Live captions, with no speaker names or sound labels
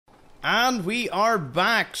And we are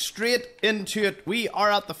back, straight into it. We are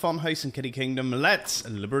at the fun house in Kiddie Kingdom. Let's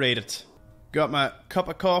liberate it. Got my cup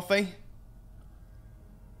of coffee.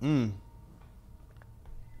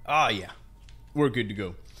 Ah, yeah. We're good to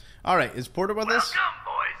go. Alright, is Porter with us? Welcome,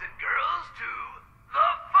 boys and girls, to the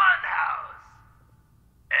Fun House.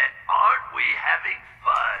 And aren't we having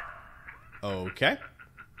fun? Okay.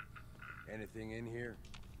 Anything in here?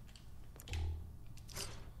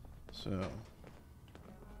 So,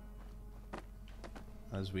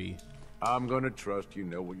 as we... I'm gonna trust you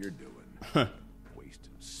know what you're doing.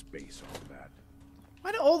 Wasting space on that.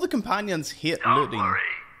 Why do all the companions hate Don't looting? worry.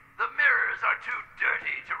 The mirrors are too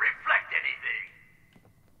dirty to reflect anything.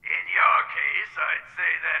 In your case, I'd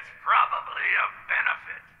say that's probably a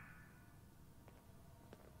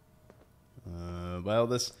benefit. Well,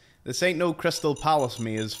 this ain't no Crystal Palace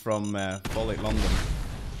maze from Fall Out London.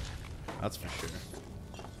 That's for sure.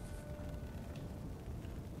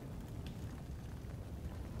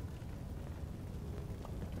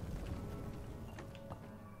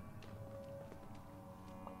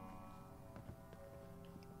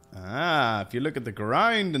 Ah, if you look at the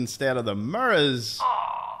ground instead of the mirrors. Oh,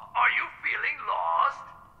 are you feeling lost?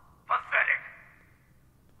 Pathetic.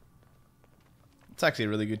 It's actually a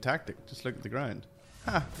really good tactic. Just look at the ground.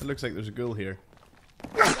 Ha, it looks like there's a ghoul here.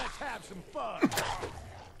 Let's have some fun.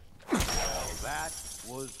 Well, that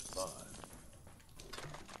was fun.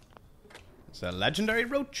 It's a legendary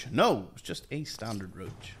roach? No, it's just a standard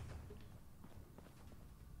roach.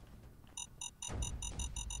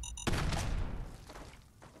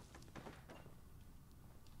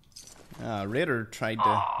 Raider tried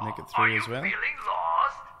to make it through as well. Are you feeling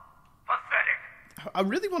lost? Pathetic. I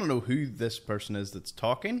really want to know who this person is that's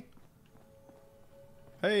talking.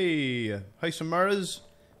 Hey, House of Mirrors.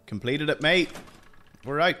 Completed it, mate.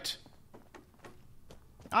 We're out.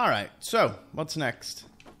 Alright, so, what's next?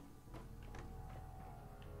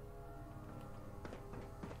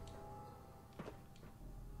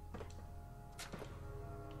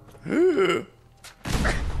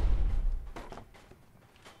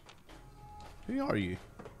 Who are you?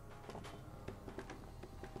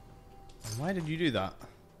 Why did you do that?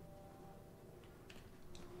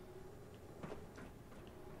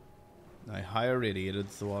 Now, how irradiated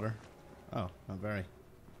is the water? Oh, not very.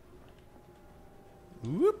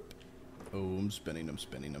 Whoop! Oh, I'm spinning, I'm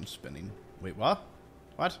spinning, I'm spinning. Wait, what?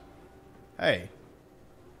 What? Hey.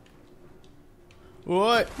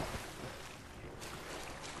 What?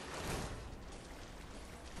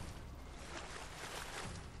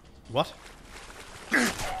 What?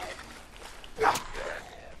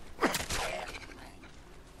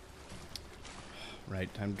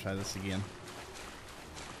 Right, time to try this again.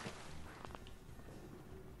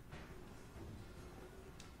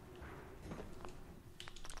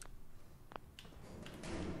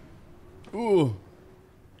 Ooh.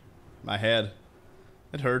 My head.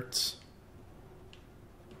 It hurts.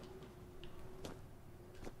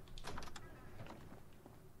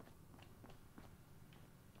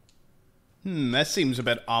 That seems a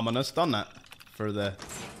bit ominous, doesn't it? For the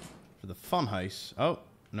fun house. Oh,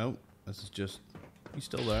 no. This is just... You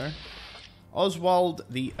still there? Oswald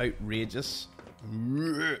the Outrageous.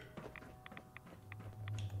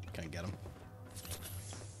 Can't get him.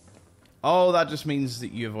 Oh, that just means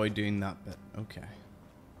that you avoid doing that bit. Okay.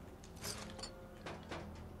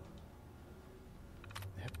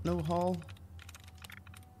 Hypno Hall.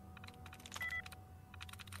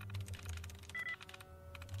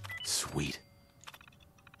 Sweet.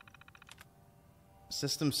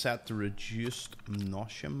 System set to reduced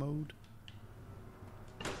nausea mode.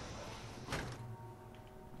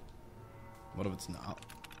 What if it's not?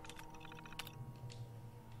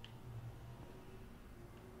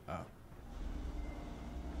 Oh.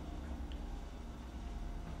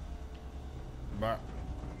 Bah.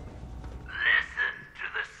 Listen to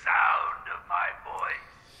the sound of my voice.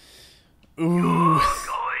 Ooh. You're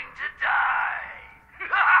going to die.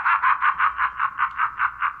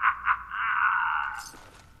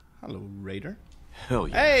 Hello, Raider. Hell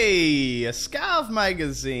yeah. Hey, a Scav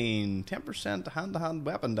magazine. 10% hand-to-hand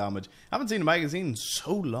weapon damage. Haven't seen a magazine in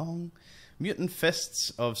so long. Mutant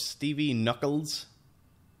Fists of Stevie Knuckles.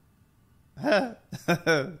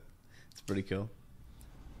 It's pretty cool.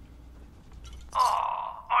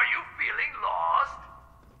 Oh, are you feeling lost?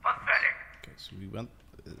 Pathetic. Okay, so we went...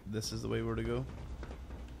 This is the way we're to go.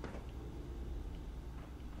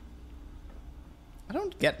 I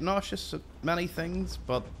don't get nauseous at many things,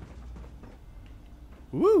 but...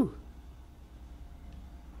 Woo!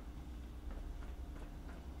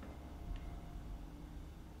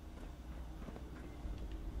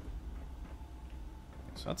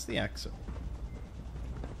 So that's the exit.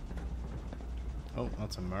 Oh,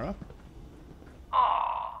 that's a mirror. Oh,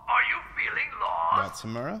 are you feeling lost? That's a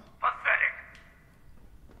mirror. Pathetic.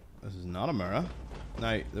 This is not a mirror.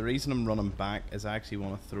 Now, the reason I'm running back is I actually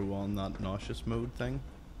want to throw on that nauseous mode thing.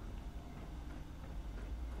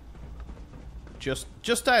 Just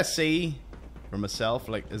to see for myself,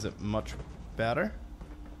 like, is it much better?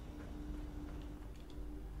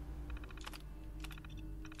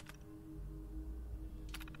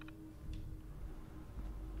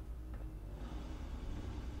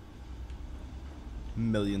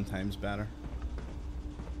 Million times better.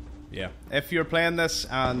 Yeah. If you're playing this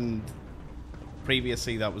and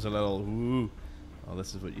previously that was a little, ooh, oh,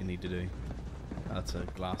 this is what you need to do. That's a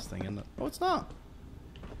glass thing, isn't it? Oh, it's not.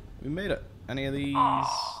 We made it. Any of these?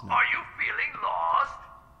 Oh, No. are you feeling lost?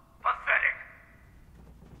 Pathetic.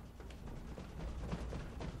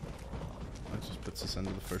 That just puts us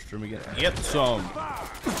into the first room again. Get some.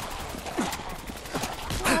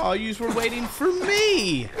 Oh, yous were waiting for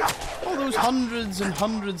me. All those hundreds and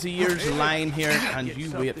hundreds of years lying here, and you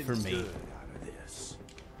wait for me.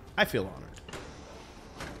 I feel honored.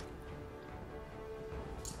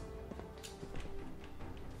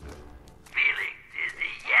 Feeling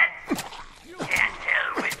dizzy yet? Can't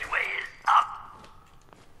tell which way is up.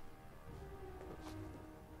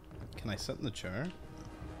 Can I sit in the chair?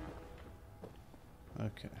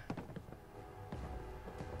 Okay.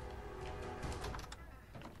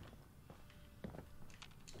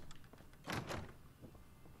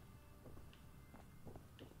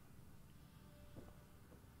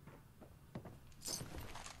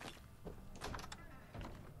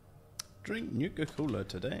 Drink Nuka-Cola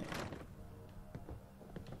today.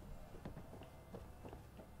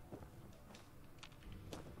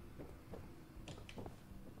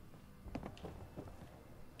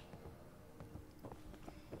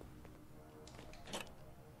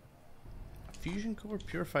 Fusion core,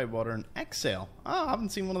 purified water, and Excel. Ah, I haven't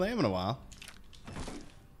seen one of them in a while.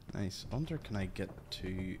 Nice. I wonder, can I get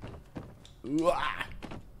to... Ooh, ah!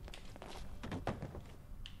 I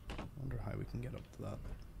wonder how we can get up to that.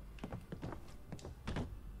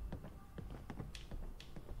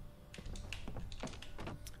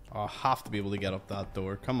 Oh, I have to be able to get up that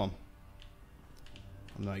door. Come on.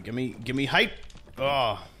 No, give me hype.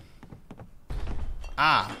 Oh.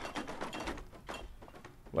 Ah.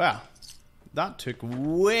 Well, that took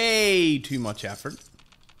way too much effort.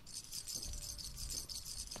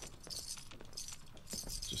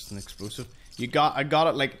 Just an explosive. I got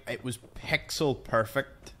it like it was pixel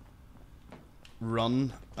perfect.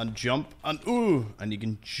 Run and jump and ooh, and you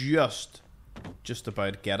can just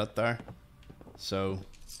about get it there. So,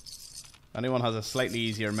 if anyone has a slightly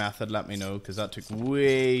easier method, let me know, because that took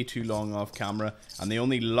way too long off camera, and the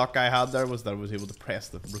only luck I had there was that I was able to press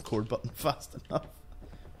the record button fast enough.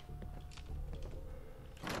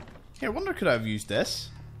 Here, I wonder, could I have used this?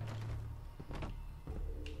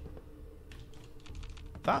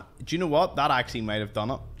 That, do you know what? That actually might have done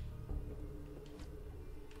it.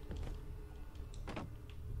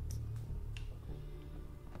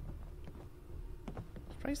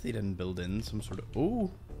 Surprised they didn't build in some sort of...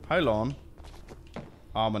 Oh, how long?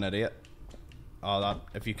 Oh, I'm an idiot. Oh, that...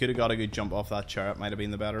 If you could have got a good jump off that chair, it might have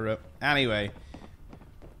been the better route. Anyway.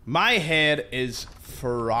 My head is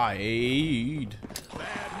fried.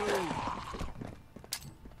 Bad move.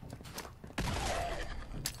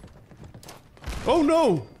 Oh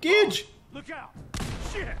no! Gage! Look out!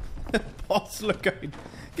 Shit! Boss, look out.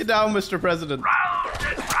 Get down, Mr. President. Round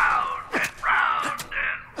and round and round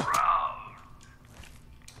and round.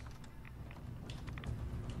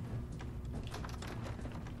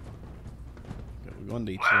 Okay, we're going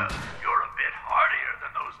to eat Well, you. you're a bit hardier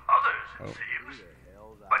than those others, it seems.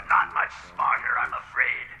 But not much smarter, I'm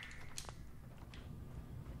afraid.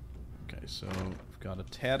 Okay, so we've got a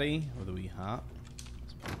teddy with a wee hat.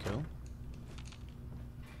 That's pretty cool.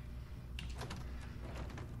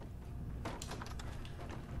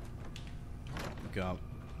 We've got a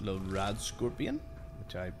little rad scorpion,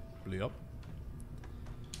 which I blew up.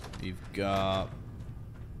 We've got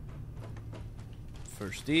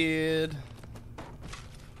first aid.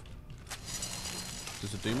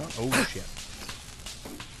 Does it do more? Oh shit.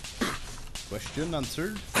 Question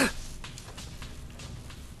answered.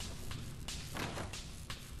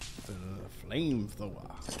 The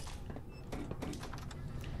flamethrower.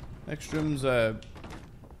 Next room's oh,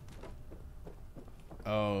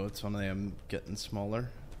 it's one of them getting smaller.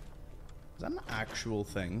 Is that an actual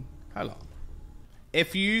thing? How long?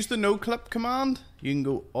 If you use the no clip command, you can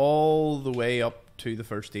go all the way up to the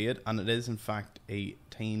first aid, and it is in fact a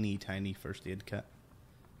tiny, tiny first aid kit.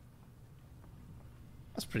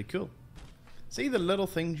 That's pretty cool. See the little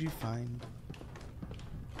things you find.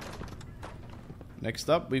 Next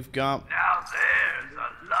up, we've got... Now there's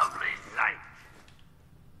a lovely sight.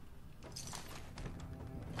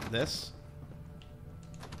 this.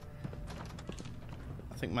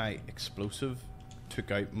 I think my explosive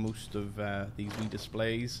took out most of these wee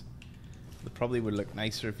displays. It probably would look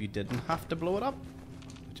nicer if you didn't have to blow it up,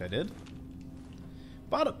 which I did.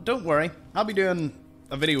 But don't worry, I'll be doing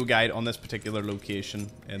a video guide on this particular location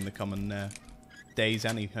in the coming days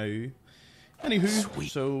anyhow.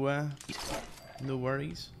 Sweet. So no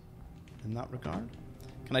worries in that regard.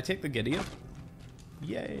 Can I take the Kiddie up?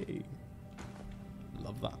 Yay.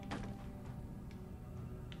 Love that.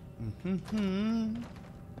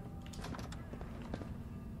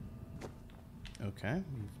 Okay,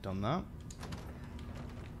 we've done that.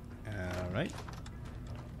 Alright.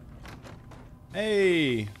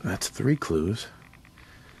 Hey! That's 3 clues.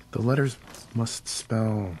 The letters must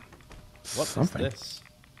spell What something. is this?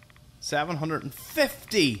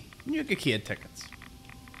 750 Nuka-Cola tickets.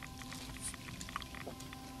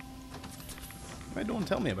 Why don't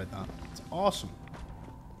tell me about that? It's awesome.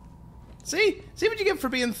 See what you get for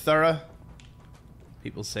being thorough.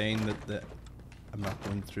 People saying that I'm not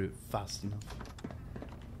going through it fast enough.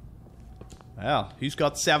 Well, who's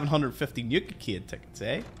got 750 Nuka-Cola tickets,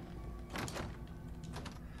 eh?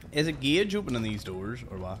 Is it Gage opening these doors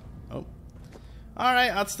or what? Oh, all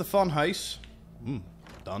right, that's the fun house.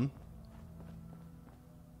 Done.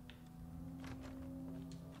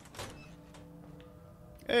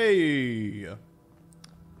 Hey!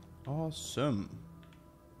 Awesome.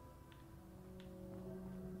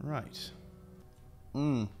 Right.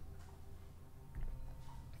 Oh,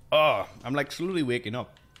 I'm like slowly waking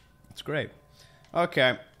up. It's great.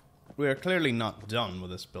 Okay, we're clearly not done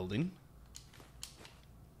with this building.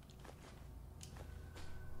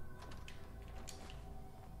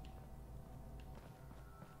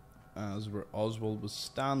 As where Oswald was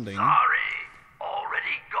standing. Sorry,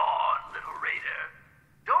 already gone, little raider.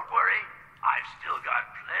 Don't worry, I've still got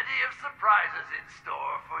plenty of surprises in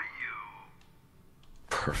store for you.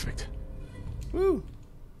 Perfect. Woo!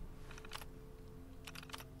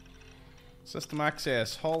 System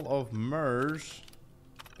access, Hall of Mirrors,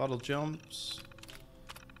 bottle jumps,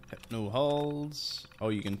 hypno holds. Oh,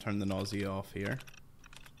 you can turn the nausea off here.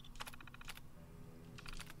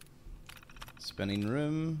 Spinning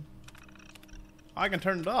room. I can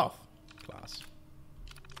turn it off. Class.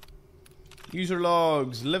 User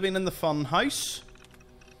logs, living in the fun house.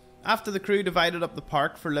 After the crew divided up the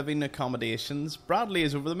park for living accommodations, Bradley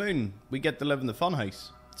is over the moon. We get to live in the fun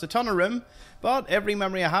house. It's a ton of room, but every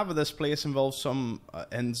memory I have of this place involves someone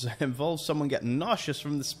getting nauseous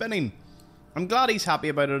from the spinning. I'm glad he's happy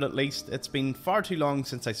about it at least. It's been far too long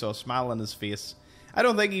since I saw a smile on his face. I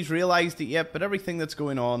don't think he's realised it yet, but everything that's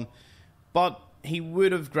going on. But he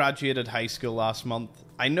would have graduated high school last month.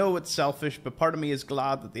 I know it's selfish, but part of me is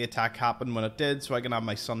glad that the attack happened when it did, so I can have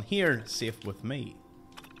my son here, safe with me.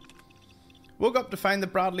 Woke up to find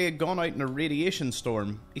that Bradley had gone out in a radiation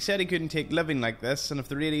storm. He said he couldn't take living like this, and if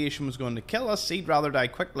the radiation was going to kill us, he'd rather die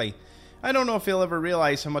quickly. I don't know if he'll ever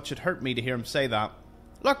realise how much it hurt me to hear him say that.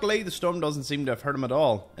 Luckily, the storm doesn't seem to have hurt him at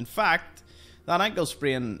all. In fact, that ankle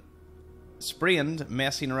sprained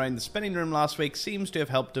messing around the spinning room last week seems to have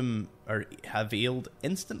helped him, or have healed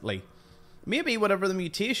instantly. Maybe whatever the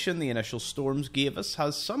mutation the initial storms gave us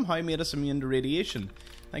has somehow made us immune to radiation.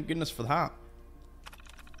 Thank goodness for that.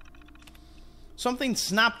 Something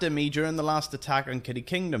snapped in me during the last attack on Kiddie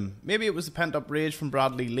Kingdom. Maybe it was the pent-up rage from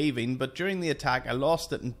Bradley leaving, but during the attack I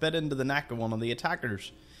lost it and bit into the neck of one of the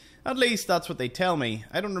attackers. At least that's what they tell me.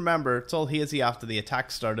 I don't remember, it's all hazy after the attack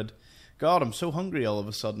started. God, I'm so hungry all of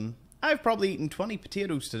a sudden. I've probably eaten 20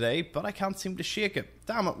 potatoes today, but I can't seem to shake it.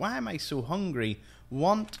 Damn it, why am I so hungry?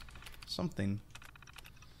 Want something.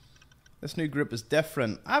 This new group is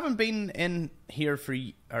different. I haven't been in here for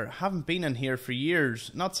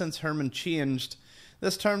years, not since Herman changed.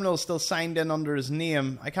 This terminal is still signed in under his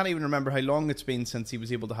name. I can't even remember how long it's been since he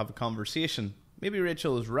was able to have a conversation. Maybe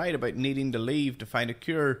Rachel is right about needing to leave to find a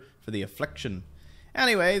cure for the affliction.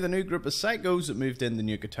 Anyway, the new group of psychos that moved into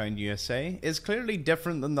Nuka-Town, USA is clearly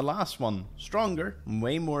different than the last one. Stronger and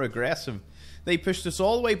way more aggressive. They pushed us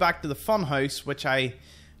all the way back to the fun house, which I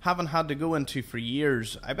haven't had to go into for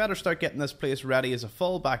years. I better start getting this place ready as a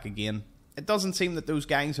fallback again. It doesn't seem that those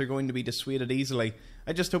gangs are going to be dissuaded easily.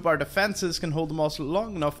 I just hope our defences can hold them off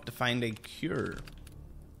long enough to find a cure.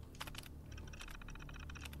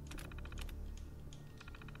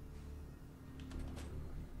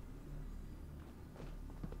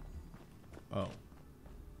 Oh.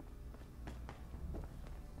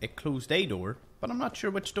 It closed a door, but I'm not sure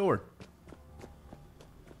which door.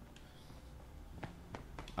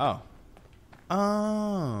 Oh.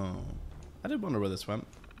 Oh. I did wonder where this went.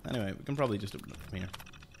 Anyway, we can probably just open it from here.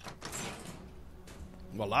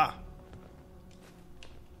 Voila!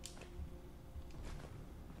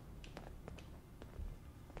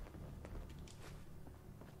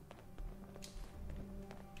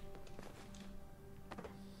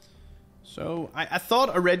 So, I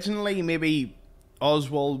thought originally maybe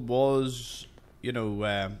Oswald was, you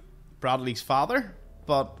know, Bradley's father,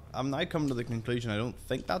 but I'm now coming to the conclusion I don't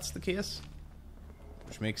think that's the case,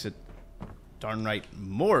 which makes it darn right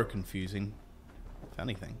more confusing, if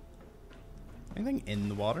anything. Anything in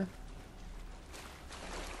the water?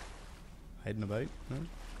 Hiding about? No?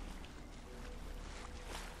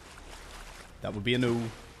 That would be a no.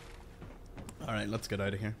 Alright, let's get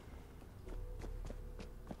out of here.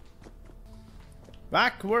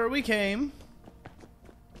 Back where we came.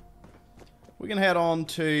 We can head on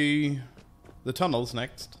to the tunnels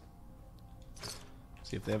next.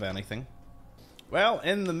 See if they have anything. Well,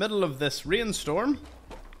 in the middle of this rainstorm,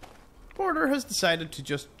 Porter has decided to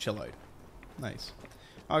just chill out. Nice.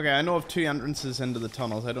 Okay, I know of 2 entrances into the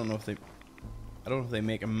tunnels. I don't know if they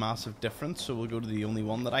make a massive difference, so we'll go to the only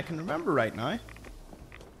one that I can remember right now.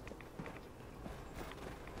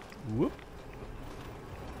 Whoop.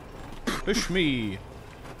 Push me.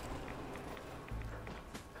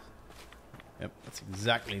 Yep, that's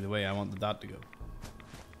exactly the way I wanted that to go.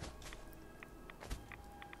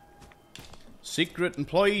 Secret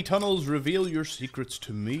employee tunnels, reveal your secrets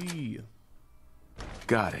to me.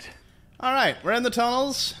 Got it. Alright, we're in the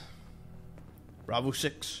tunnels. Bravo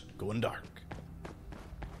 6, going dark.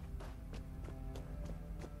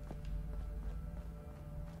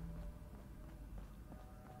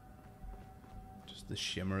 Just the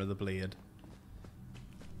shimmer of the blade.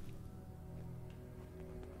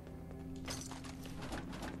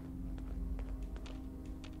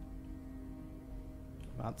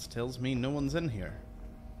 That tells me no one's in here.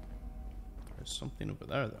 There's something over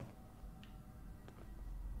there, though.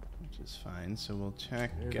 Which is fine, so we'll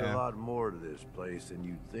check... There's a lot more to this place than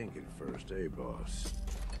you'd think at first, eh, boss?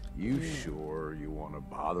 You sure you want to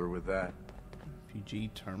bother with that?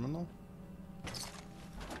 Refugee terminal?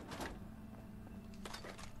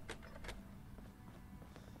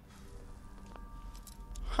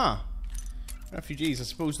 Huh. Refugees, I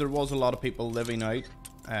suppose there was a lot of people living out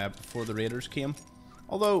before the raiders came.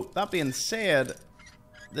 Although, that being said,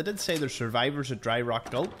 they did say there's survivors at Dry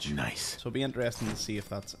Rock Gulch. Nice. So it'll be interesting to see if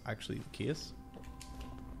that's actually the case.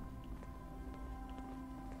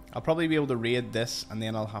 I'll probably be able to raid this and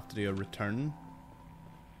then I'll have to do a return.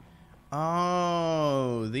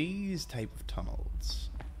 Oh, these type of tunnels.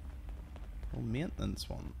 Oh, maintenance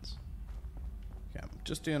ones. Okay, I'm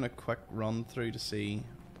just doing a quick run through to see.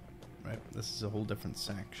 Right, this is a whole different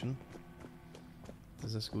section.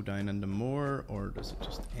 Does this go down into more, or does it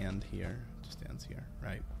just end here? It just ends here,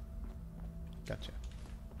 right. Gotcha.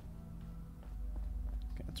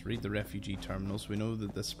 Okay, let's read the refugee terminals. We know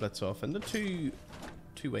that this splits off into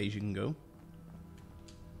two ways you can go.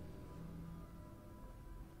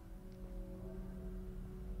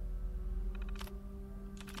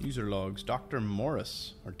 User logs. Dr.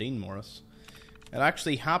 Morris, or Dean Morris. It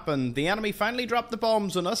actually happened. The enemy finally dropped the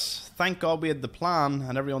bombs on us. Thank God we had the plan,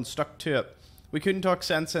 and everyone stuck to it. We couldn't talk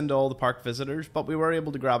sense into all the park visitors, but we were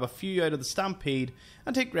able to grab a few out of the stampede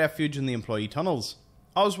and take refuge in the employee tunnels.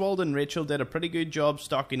 Oswald and Rachel did a pretty good job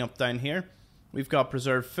stocking up down here. We've got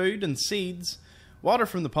preserved food and seeds, water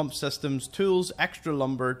from the pump systems, tools, extra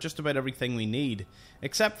lumber, just about everything we need.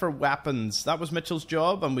 Except for weapons. That was Mitchell's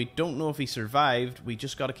job, and we don't know if he survived. We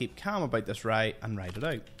just got to keep calm about this ride and ride it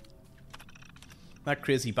out. That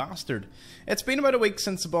crazy bastard. It's been about a week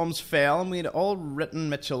since the bombs fell and we had all written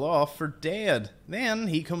Mitchell off for dead. Then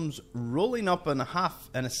he comes rolling up in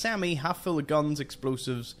a semi half full of guns,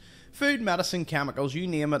 explosives, food, medicine, chemicals, you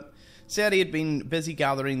name it. Said he had been busy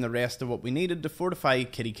gathering the rest of what we needed to fortify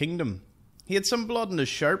Kiddie Kingdom. He had some blood in his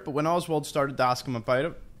shirt, but when Oswald started to ask him about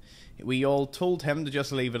it, we all told him to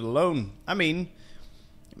just leave it alone. I mean,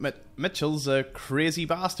 Mitchell's a crazy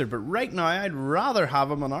bastard, but right now I'd rather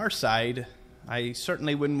have him on our side. I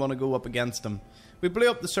certainly wouldn't want to go up against him. We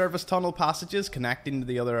blew up the service tunnel passages connecting to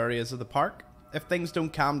the other areas of the park. If things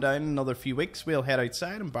don't calm down in another few weeks, we'll head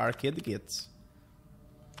outside and barricade the gates.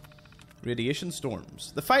 Radiation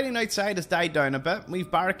storms. The fighting outside has died down a bit.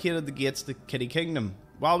 We've barricaded the gates to Kiddie Kingdom.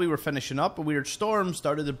 While we were finishing up, a weird storm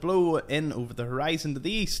started to blow in over the horizon to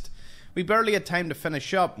the east. We barely had time to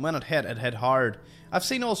finish up. When it hit hard. I've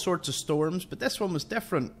seen all sorts of storms, but this one was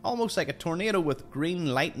different. Almost like a tornado with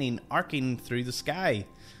green lightning arcing through the sky.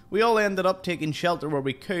 We all ended up taking shelter where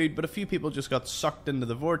we could, but a few people just got sucked into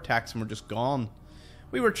the vortex and were just gone.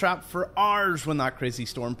 We were trapped for hours when that crazy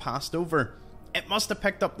storm passed over. It must have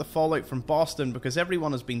picked up the fallout from Boston because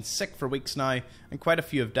everyone has been sick for weeks now and quite a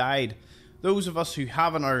few have died. Those of us who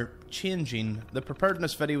haven't are changing. The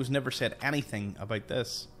preparedness videos never said anything about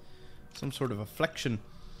this. Some sort of affliction.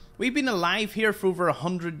 We've been alive here for over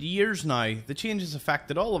 100 years now. The change has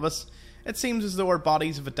affected all of us. It seems as though our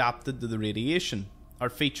bodies have adapted to the radiation. Our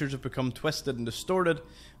features have become twisted and distorted,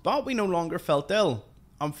 but we no longer felt ill.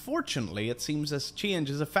 Unfortunately, it seems this change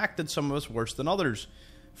has affected some of us worse than others.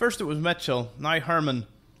 First it was Mitchell, now Herman.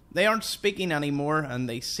 They aren't speaking anymore and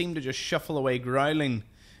they seem to just shuffle away growling.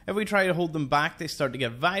 If we try to hold them back, they start to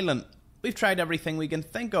get violent. We've tried everything we can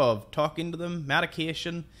think of, talking to them,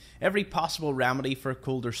 medication, every possible remedy for a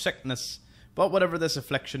cold or sickness. But whatever this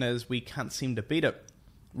affliction is, we can't seem to beat it.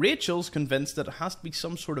 Rachel's convinced that it has to be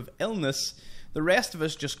some sort of illness. The rest of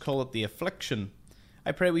us just call it the affliction.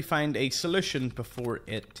 I pray we find a solution before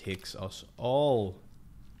it takes us all.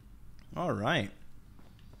 Alright.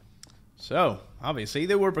 So, obviously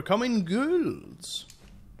they were becoming ghouls.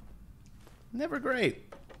 Never great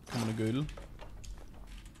becoming a ghoul.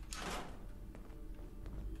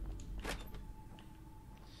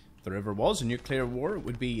 If there ever was a nuclear war, it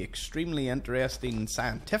would be extremely interesting,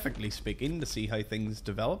 scientifically speaking, to see how things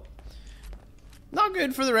develop. Not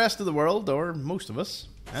good for the rest of the world, or most of us.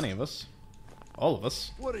 Any of us. All of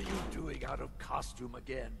us. What are you doing out of costume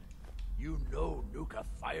again? You know Nuka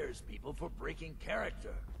fires people for breaking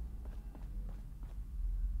character.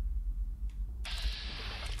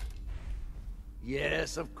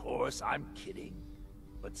 Yes, of course, I'm kidding.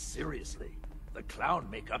 But seriously, the clown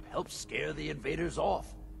makeup helps scare the invaders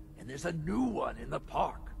off. And there's a new one in the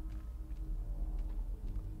park.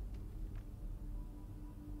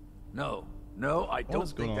 No, I don't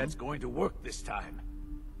think that's going to work this time.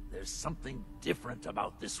 There's something different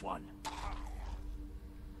about this one.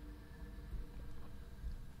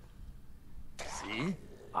 See?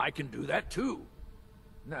 I can do that too.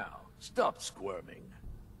 Now, stop squirming.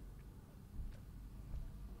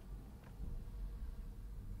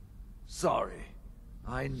 Sorry.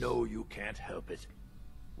 I know you can't help it.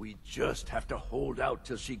 We just have to hold out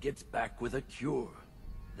till she gets back with a cure.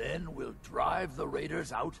 Then we'll drive the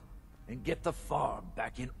raiders out and get the farm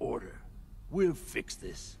back in order. We'll fix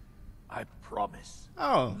this. I promise.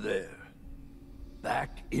 Oh. There.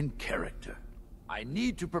 Back in character. I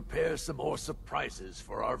need to prepare some more surprises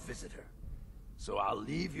for our visitor. So I'll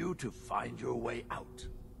leave you to find your way out.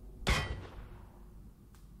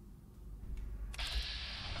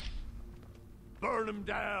 Burn him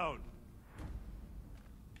down!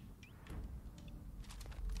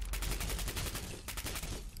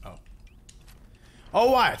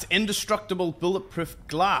 Oh, why? It's indestructible, bulletproof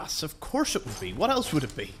glass. Of course it would be. What else would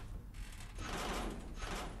it be?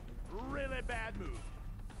 Really bad move.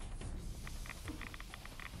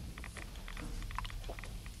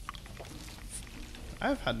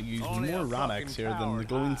 I've had to use more Rad-X here than the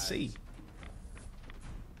glowing sea.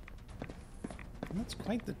 That's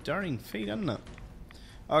quite the daring feat, isn't it?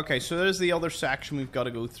 Okay, so there's the other section we've got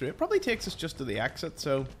to go through. It probably takes us just to the exit,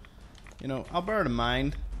 so, you know, I'll bear it in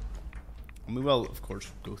mind. And we will, of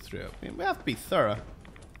course, go through it. I mean, we have to be thorough.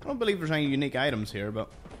 I don't believe there's any unique items here,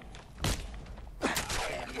 but...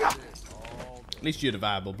 At least you had a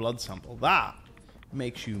viable blood sample. That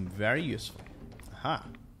makes you very useful. Aha.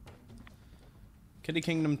 Kiddie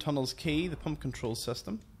Kingdom Tunnels key, the pump control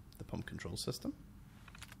system. The pump control system.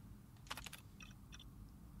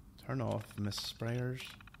 Turn off mist sprayers.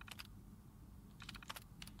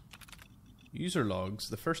 User logs.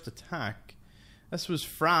 The first attack. This was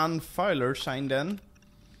Fran Fowler signed in.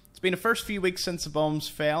 It's been the first few weeks since the bombs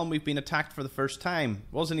fell and we've been attacked for the first time.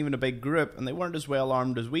 It wasn't even a big group and they weren't as well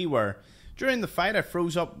armed as we were. During the fight I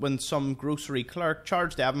froze up when some grocery clerk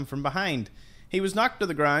charged Evan from behind. He was knocked to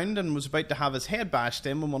the ground and was about to have his head bashed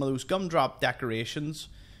in with one of those gumdrop decorations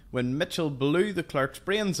when Mitchell blew the clerk's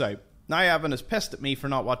brains out. Now Evan is pissed at me for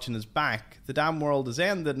not watching his back. The damn world has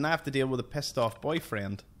ended and I have to deal with a pissed off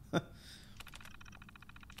boyfriend.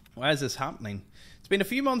 Why is this happening? It's been a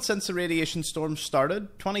few months since the radiation storm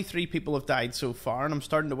started. 23 people have died so far and I'm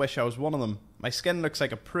starting to wish I was one of them. My skin looks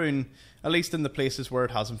like a prune, at least in the places where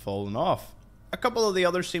it hasn't fallen off. A couple of the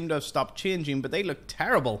others seem to have stopped changing, but they look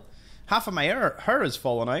terrible. Half of my hair has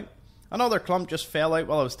fallen out. Another clump just fell out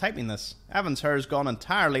while I was typing this. Evan's hair is gone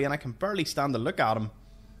entirely and I can barely stand to look at him.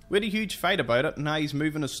 We had a huge fight about it and now he's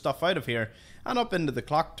moving his stuff out of here and up into the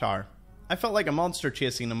clock tower. I felt like a monster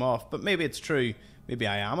chasing him off, but maybe it's true. Maybe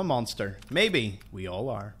I am a monster. Maybe we all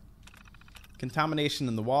are. Contamination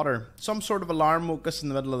in the water. Some sort of alarm woke us in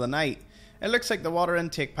the middle of the night. It looks like the water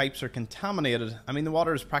intake pipes are contaminated. I mean, the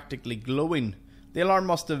water is practically glowing. The alarm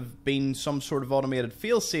must have been some sort of automated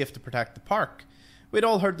fail-safe to protect the park. We'd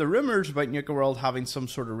all heard the rumours about Nuka-World having some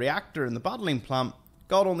sort of reactor in the bottling plant.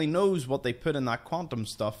 God only knows what they put in that quantum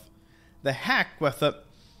stuff. The heck with it.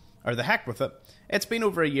 It's been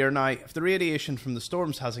over a year now. If the radiation from the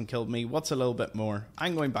storms hasn't killed me, what's a little bit more?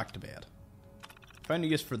 I'm going back to bed. Found a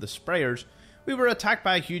use for the sprayers. We were attacked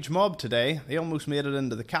by a huge mob today. They almost made it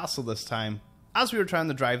into the castle this time. As we were trying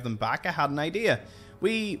to drive them back, I had an idea.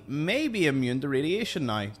 We may be immune to radiation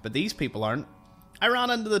now, but these people aren't. I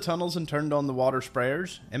ran into the tunnels and turned on the water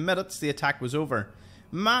sprayers. In minutes, the attack was over.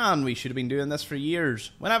 Man, we should have been doing this for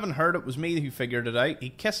years. When Evan heard it was me who figured it out, he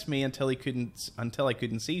kissed me until I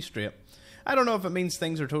couldn't see straight. I don't know if it means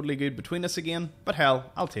things are totally good between us again, but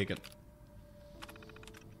hell, I'll take it.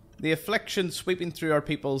 The affliction sweeping through our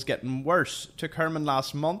people is getting worse. Took Herman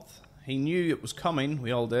last month. He knew it was coming,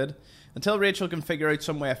 we all did. Until Rachel can figure out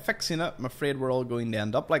some way of fixing it, I'm afraid we're all going to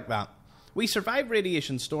end up like that. We survived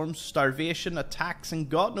radiation storms, starvation, attacks, and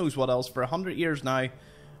God knows what else for 100 years now.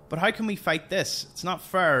 But how can we fight this? It's not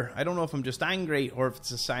fair. I don't know if I'm just angry or if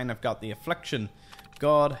it's a sign I've got the affliction.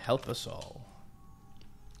 God help us all.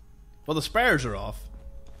 Well, the sprayers are off.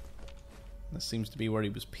 This seems to be where he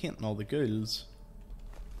was painting all the ghouls.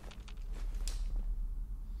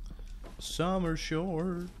 Summer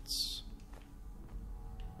shorts.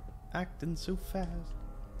 Acting so fast.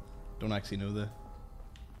 Don't actually know the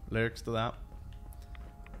lyrics to that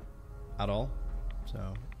at all.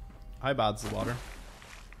 So, how bad's the water?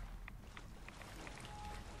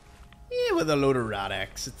 Yeah, with a load of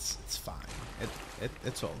Rad-X, it's fine.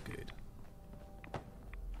 It's all good.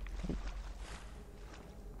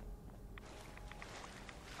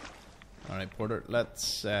 All right, Porter.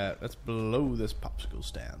 Let's blow this popsicle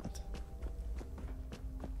stand.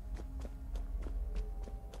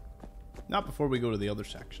 Not before we go to the other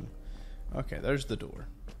section. Okay, there's the door.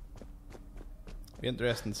 Be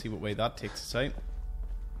interesting to see what way that takes us out.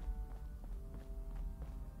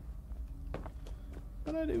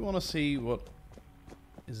 But I do want to see what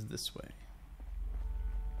is this way.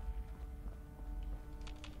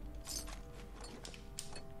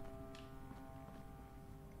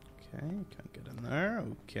 Okay, can't get in there.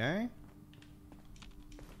 Okay.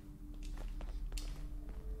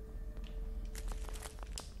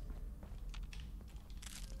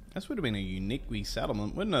 This would have been a unique wee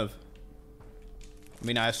settlement, wouldn't it have? I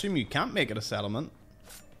mean, I assume you can't make it a settlement.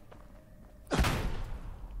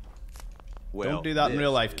 Well, don't do that in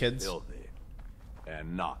real life, is kids. Filthy,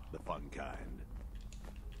 and not the fun kind.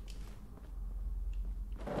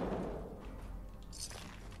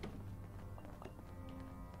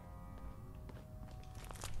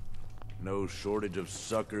 No shortage of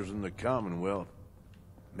suckers in the Commonwealth.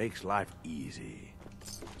 Makes life easy,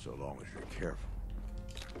 so long as you're careful.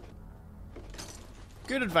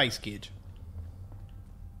 Good advice, Gage.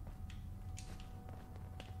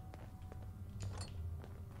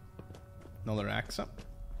 Another accent.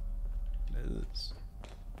 It is.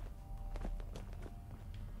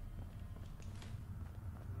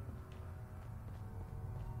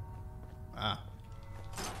 Ah.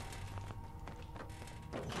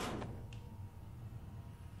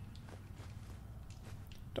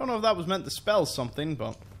 Don't know if that was meant to spell something,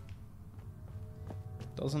 but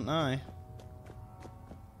doesn't now.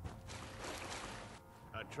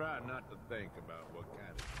 I try not to think about what kind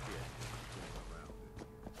of shit is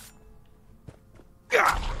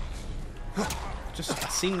around it.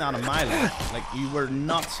 Just seen that a mile away. Like, you were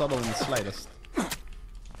not subtle in the slightest.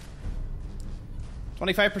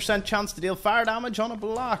 25% chance to deal fire damage on a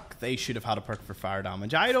block. They should have had a perk for fire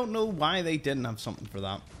damage. I don't know why they didn't have something for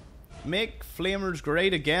that. Make flamers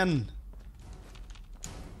great again.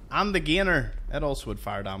 And the gainer. It also had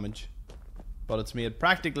fire damage. But it's made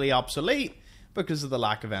practically obsolete because of the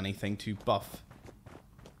lack of anything to buff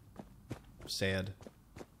said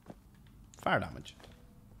fire damage.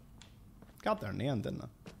 Got there in the end, didn't it?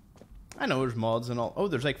 I know there's mods and all. Oh,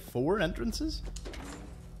 there's like 4 entrances?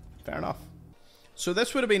 Fair enough. So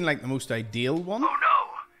this would have been like the most ideal one. Oh no!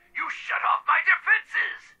 You shut off my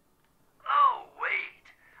defenses! Oh wait,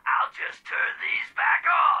 I'll just turn these back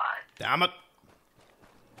on! Damn it.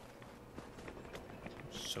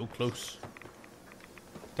 So close.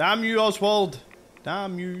 Damn you, Oswald.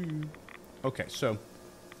 Damn you. Okay, so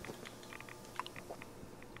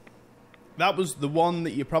that was the one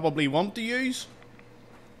that you probably want to use.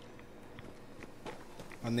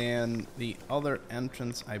 And then the other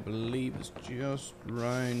entrance, I believe, is just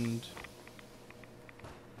round.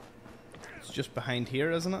 It's just behind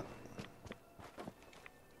here, isn't it?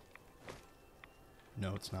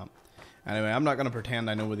 No, it's not. Anyway, I'm not going to pretend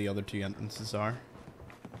I know where the other 2 entrances are.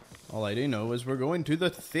 All I do know is we're going to the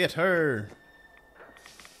theater.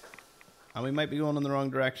 And we might be going in the wrong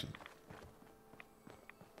direction.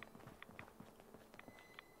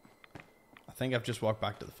 think I've just walked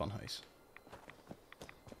back to the funhouse.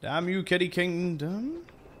 Damn you, Kiddie Kingdom.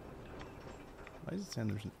 Why is it saying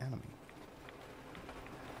there's an enemy?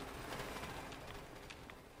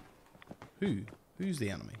 Who? Who's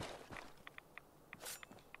the enemy?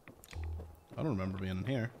 I don't remember being in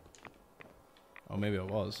here. Oh, maybe I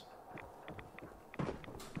was.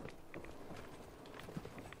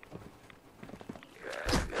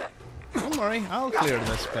 Don't worry, I'll clear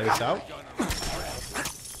this place out.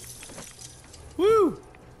 Woo!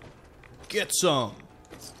 Get some!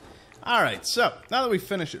 Alright, so, now that we've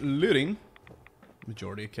finished looting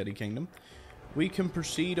majority of Kiddie Kingdom, we can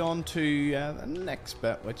proceed on to the next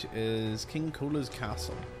bit, which is King Cola's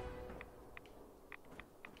castle.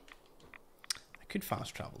 I could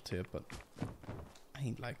fast travel to it, but I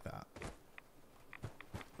ain't like that.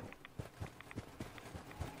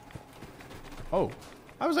 Oh,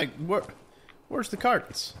 I was like, where's the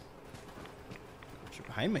carts? They're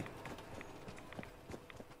behind me.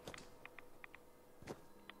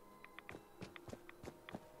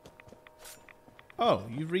 Oh,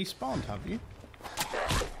 you've respawned, have you?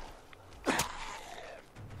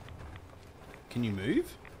 Can you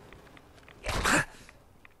move?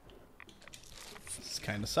 It's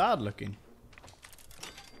kind of sad looking.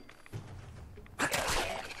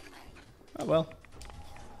 Oh well.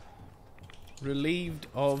 Relieved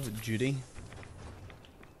of duty.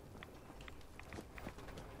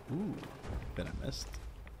 Ooh, bit I missed.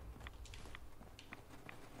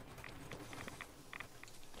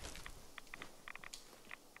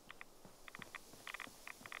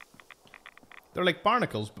 They're like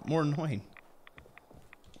barnacles, but more annoying.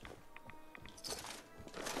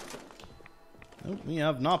 Nope, we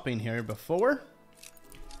have not been here before.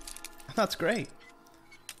 That's great.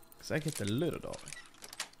 Because I get to loot it all.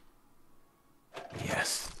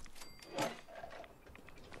 Yes.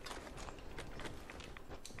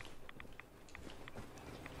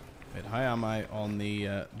 Wait, how am I on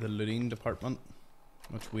the looting department?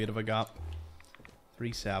 Which weight have I got?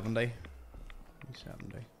 370.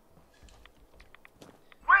 370.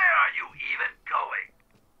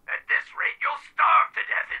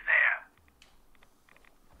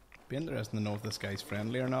 Be interesting to know if this guy's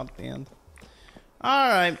friendly or not at the end.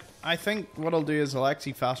 Alright, I think what I'll do is I'll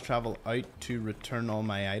actually fast travel out to return all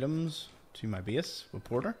my items to my base with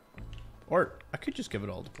Porter. Or I could just give it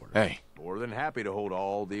all to Porter. Hey, more than happy to hold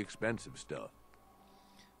all the expensive stuff.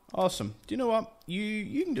 Awesome. Do you know what?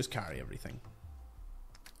 You can just carry everything.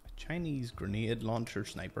 A Chinese grenade launcher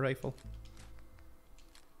sniper rifle.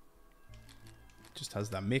 Just has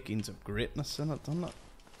the makings of greatness in it, doesn't it?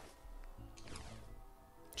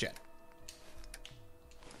 Jet.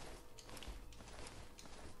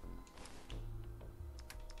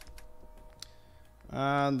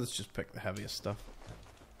 And let's just pick the heaviest stuff.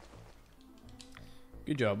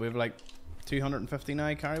 Good job. We have like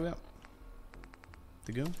 259 carry weight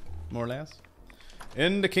to go, more or less.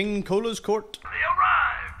 In the King Cola's court. They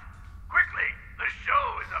arrived! Quickly, the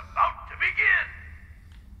show is about to begin!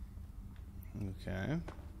 Okay.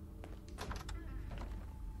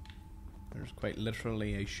 There's quite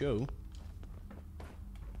literally a show.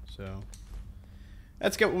 So,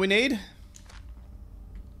 let's get what we need.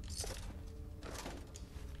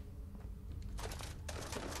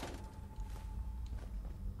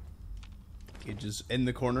 Gage is in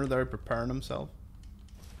the corner there preparing himself.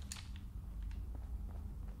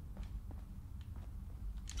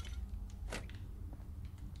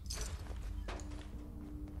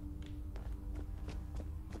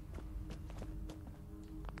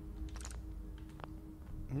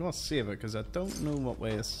 I'm gonna save it because I don't know what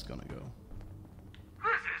way this is gonna go.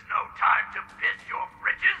 This is no time to piss your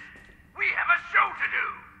britches! We have a show to do!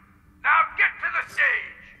 Now get to the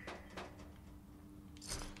stage!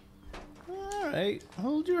 Alright,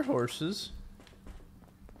 hold your horses.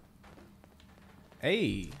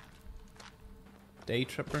 Hey. Day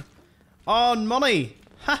tripper. Oh, money!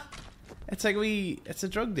 Ha! It's like it's a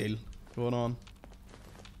drug deal going on.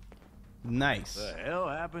 Nice. The hell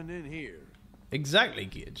happened in here? Exactly,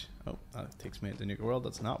 Gage. Oh, that takes me to Nuka-World.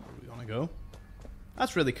 That's not where we want to go.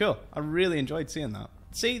 That's really cool. I really enjoyed seeing that.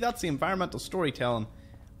 See, that's the environmental storytelling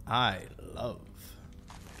I love.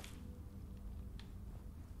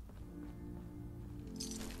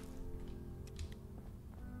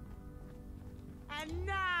 And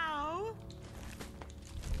now...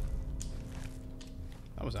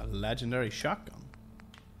 That was a legendary shotgun.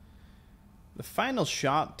 The final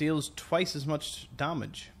shot deals twice as much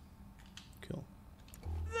damage. Cool.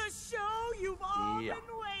 The show you've all Yeah, been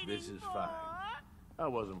waiting this is for. fine. I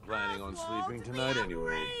wasn't planning on Oswald sleeping the tonight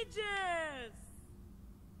anyway. Outrageous.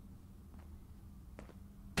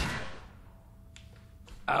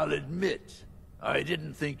 I'll admit, I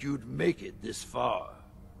didn't think you'd make it this far.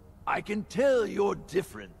 I can tell you're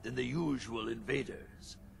different than the usual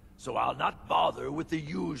invaders, so I'll not bother with the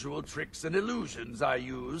usual tricks and illusions I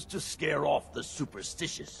use to scare off the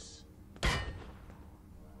superstitious.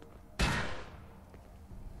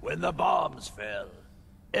 When the bombs fell,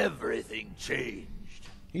 everything changed.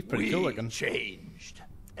 He's pretty cool looking. Changed.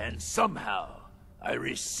 And somehow, I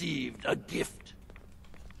received a gift.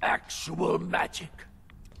 Actual magic.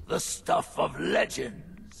 The stuff of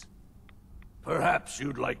legends. Perhaps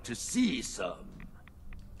you'd like to see some.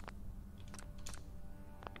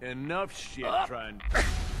 Enough shit trying...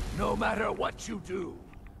 No matter what you do,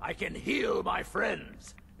 I can heal my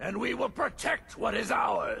friends, and we will protect what is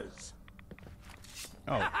ours.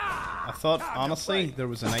 Oh, I thought, honestly, there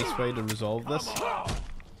was a nice way to resolve this. Oh.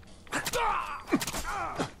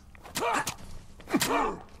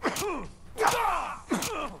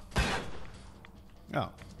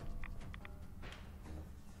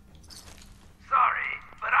 Sorry,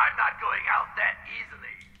 but I'm not going out that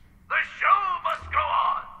easily. The show must go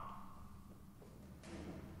on.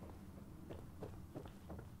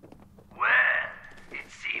 Well, it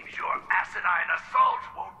seems your asinine assault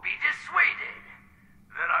won't be dissuaded.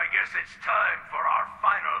 Then I guess it's time for our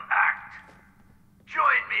final act.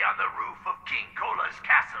 Join me on the roof of King Cola's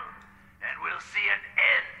castle, and we'll see an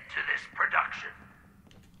end to this production.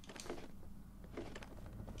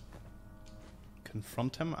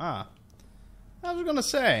 Confront him? Ah. I was gonna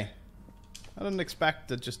say, I didn't expect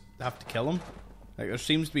to just have to kill him. Like, there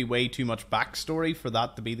seems to be way too much backstory for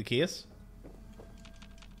that to be the case.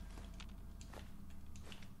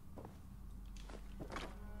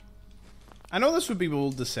 I know this would be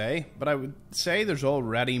bold to say, but I would say there's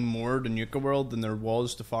already more to Nuka-World than there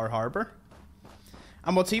was to Far Harbor.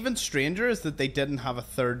 And what's even stranger is that they didn't have a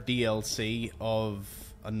third DLC of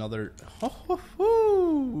another...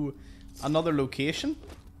 another location.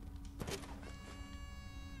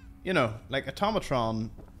 You know, like Automatron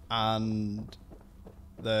and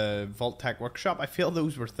the Vault Tech Workshop. I feel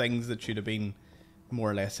those were things that should have been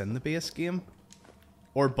more or less in the base game.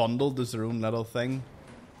 Or bundled as their own little thing.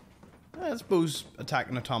 I suppose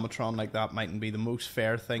attacking Automatron like that mightn't be the most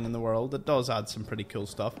fair thing in the world. It does add some pretty cool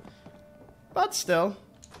stuff. But still,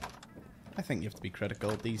 I think you have to be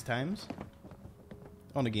critical at these times.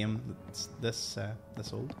 On a game that's this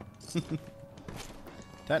old.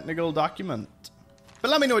 Technical document.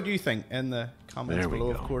 But let me know what you think in the comments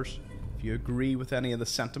below, of course. If you agree with any of the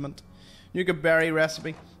sentiment. Nuka Berry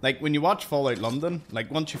recipe. Like, when you watch Fallout London,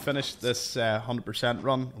 like, once you finish this 100%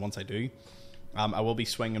 run, once I do, I will be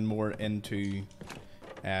swinging more into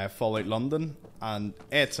Fallout London, and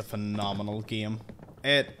it's a phenomenal game.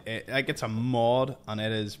 Like, it's a mod, and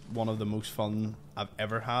it is one of the most fun I've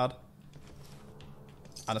ever had.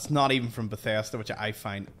 And it's not even from Bethesda, which I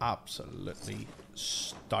find absolutely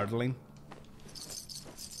startling.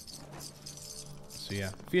 So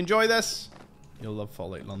yeah, if you enjoy this, you'll love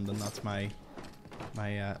Fallout London. That's my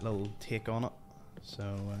little take on it.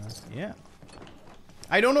 So yeah.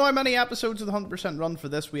 I don't know how many episodes of the 100% run for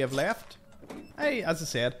this we have left. As I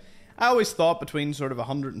said, I always thought between sort of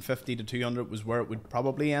 150 to 200 was where it would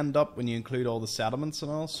probably end up when you include all the settlements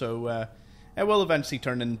and all. So it will eventually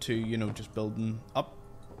turn into, you know, just building up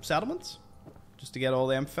settlements just to get all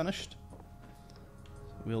them finished.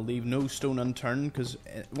 We'll leave no stone unturned, because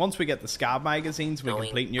once we get the scab magazines, we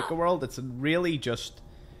complete Nuka-World. It's really just,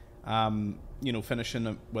 you know, finishing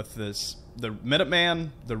it with the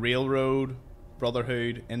Minutemen, the Railroad,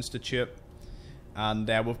 Brotherhood, Institute, and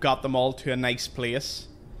we've got them all to a nice place.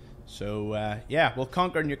 So yeah, we'll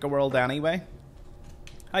conquer Nuka-World anyway.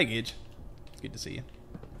 Hi Gage, it's good to see you.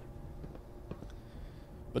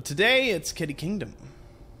 But today it's Kiddie Kingdom.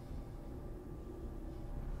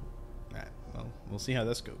 Right, well, we'll see how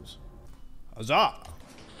this goes. Huzzah!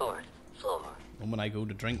 Fourth floor. And when I go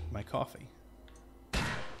to drink my coffee.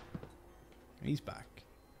 He's back.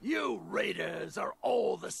 You raiders are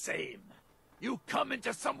all the same. You come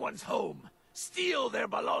into someone's home, steal their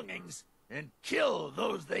belongings, and kill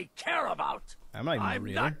those they care about. I'm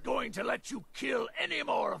not going to let you kill any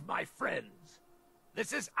more of my friends.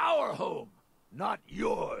 This is our home, not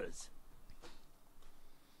yours.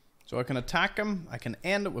 So I can attack him. I can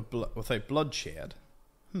end it without bloodshed.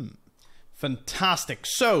 Fantastic.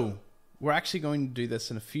 So we're actually going to do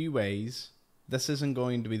this in a few ways. This isn't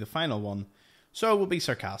going to be the final one. So we'll be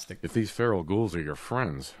sarcastic. If these feral ghouls are your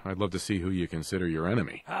friends, I'd love to see who you consider your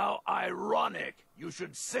enemy. How ironic you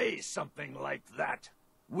should say something like that.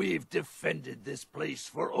 We've defended this place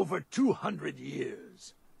for over 200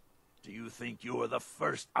 years. Do you think you're the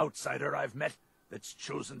first outsider I've met that's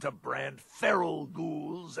chosen to brand feral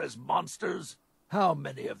ghouls as monsters? How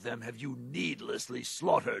many of them have you needlessly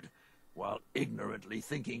slaughtered while ignorantly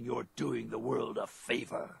thinking you're doing the world a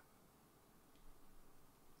favor?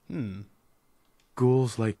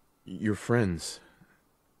 Ghouls like your friends.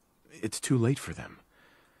 It's too late for them.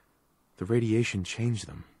 The radiation changed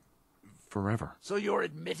them. Forever. So you're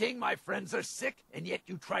admitting my friends are sick, and yet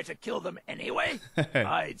you try to kill them anyway?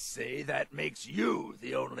 I'd say that makes you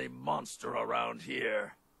the only monster around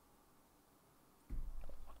here.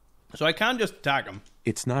 So I can't just attack them.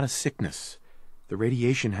 It's not a sickness. The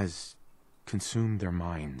radiation has consumed their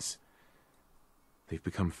minds. They've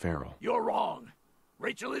become feral. You're wrong.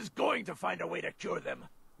 Rachel is going to find a way to cure them.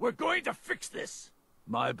 We're going to fix this.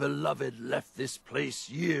 My beloved left this place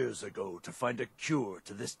years ago to find a cure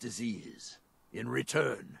to this disease. In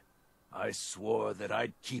return, I swore that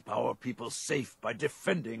I'd keep our people safe by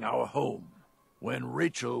defending our home. When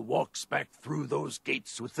Rachel walks back through those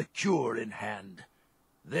gates with the cure in hand,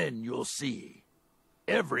 then you'll see,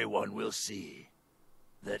 everyone will see,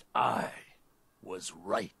 that I was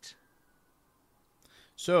right.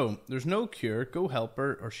 So, there's no cure. Go help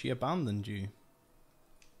her, or she abandoned you.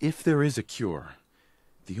 If there is a cure,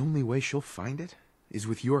 the only way she'll find it is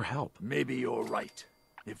with your help. Maybe you're right.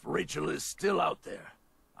 If Rachel is still out there,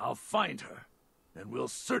 I'll find her, and we'll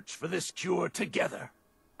search for this cure together.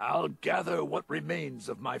 I'll gather what remains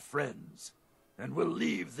of my friends, and we'll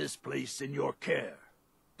leave this place in your care.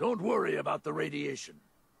 Don't worry about the radiation.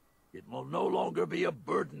 It will no longer be a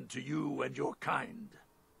burden to you and your kind.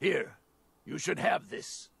 Here, you should have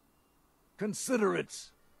this. Consider it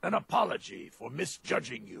an apology for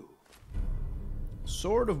misjudging you.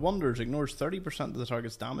 Sword of Wonders ignores 30% of the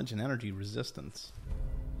target's damage and energy resistance.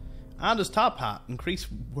 And his top hat, increase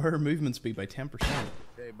wearer movement speed by 10%.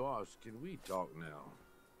 Hey, boss, can we talk now?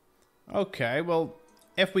 Okay, well,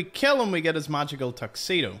 if we kill him, we get his magical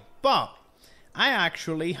tuxedo. But I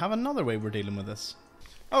actually have another way we're dealing with this.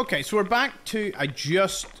 Okay, so we're back to... I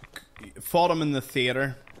just fought him in the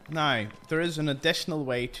theater. Now, there is an additional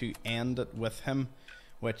way to end it with him,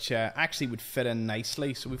 which actually would fit in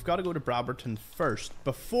nicely. So we've got to go to Brabberton first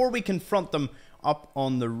before we confront them up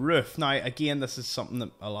on the roof. Now, again, this is something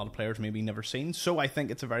that a lot of players maybe never seen, so I think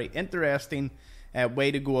it's a very interesting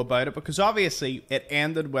way to go about it, because obviously it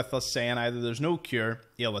ended with us saying either there's no cure,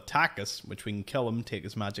 he'll attack us, which we can kill him, take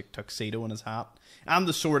his magic tuxedo and his hat, and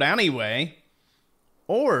the sword anyway,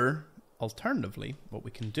 or alternatively, what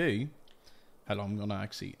we can do... Hello, I'm gonna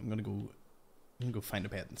go find a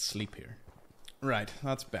bed and sleep here. Right,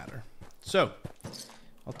 that's better. So,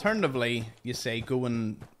 alternatively, you say go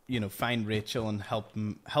and, you know, find Rachel and help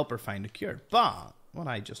her find a cure. But what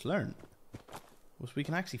I just learned was we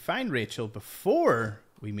can actually find Rachel before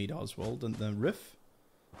we meet Oswald on the roof,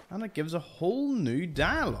 and it gives a whole new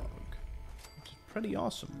dialogue, which is pretty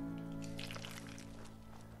awesome.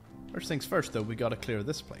 First things first, though, we gotta clear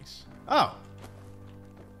this place. Oh!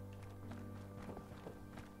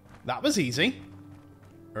 That was easy.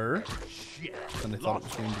 Than I thought it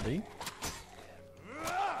was going to be.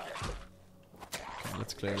 Okay,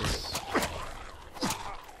 let's clear this.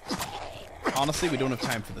 Honestly, we don't have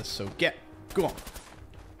time for this, so go on.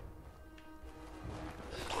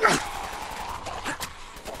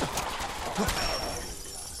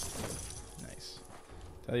 Nice.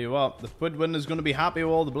 Tell you what, the Woodwind is going to be happy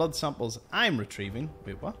with all the blood samples I'm retrieving.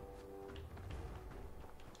 Wait, what?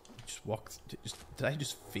 Did I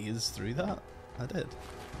just phase through that? I did.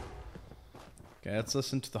 Okay, let's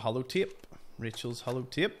listen to the holotape. Rachel's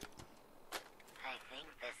holotape. I think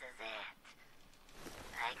this is it.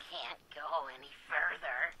 I can't go any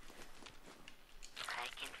further. I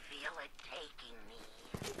can feel it taking me.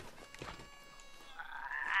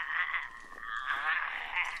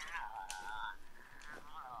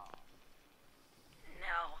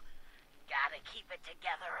 No, gotta keep it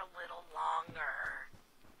together a little longer.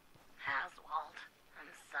 Oswald, I'm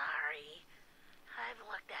sorry. I've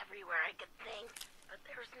looked everywhere I could think, but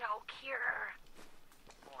there's no cure.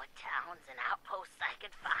 What towns and outposts I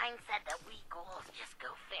could find said that we ghouls just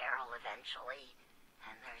go feral eventually,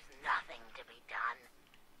 and there's nothing to be done.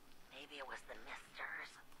 Maybe it was the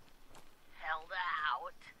misters. Held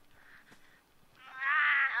out.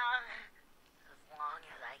 As long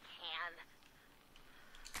as I can.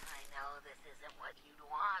 I know this isn't what you'd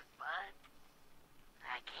want, but...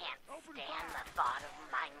 I can't stand the thought of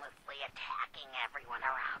mindlessly attacking everyone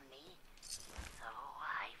around me. So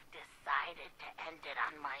I've decided to end it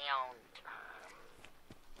on my own terms.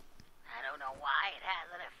 I don't know why it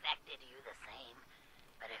hasn't affected you the same,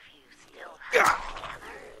 but if you still have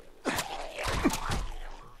it together, I want you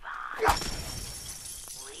to move on.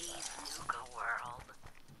 Leave Nuka-World.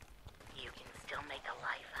 You can still make a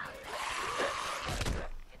life out of it.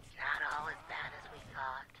 It's not all as bad as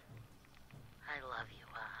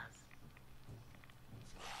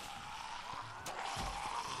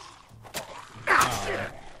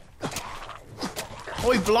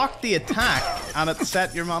Oh, he blocked the attack and it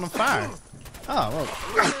set your man on fire. Oh, well.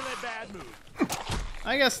 Really bad move.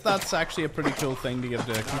 I guess that's actually a pretty cool thing to give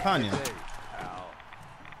to a companion. Hey, pal.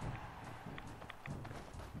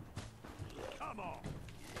 Come on.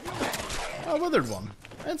 A withered one.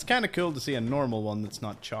 It's kind of cool to see a normal one that's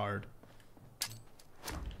not charred.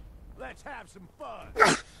 Let's have some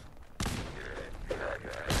fun.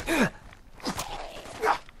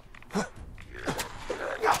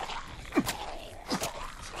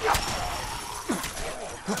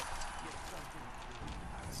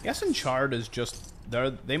 Guessing charred is just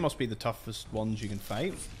they must be the toughest ones you can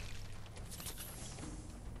fight.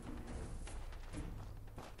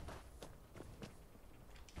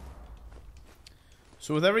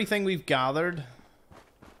 So with everything we've gathered,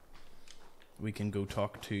 we can go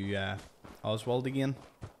talk to Oswald again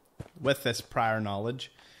with this prior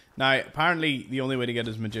knowledge. Now, apparently the only way to get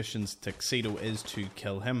his magician's tuxedo is to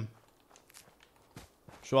kill him.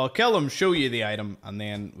 So I'll kill him, show you the item, and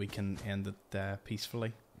then we can end it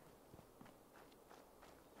peacefully.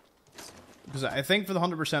 Because I think for the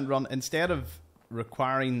 100% run, instead of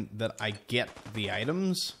requiring that I get the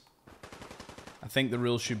items, I think the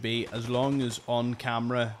rule should be as long as on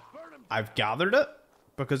camera I've gathered it,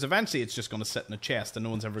 because eventually it's just going to sit in a chest and no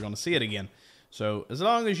one's ever going to see it again. So as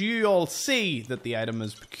long as you all see that the item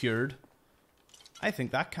is procured, I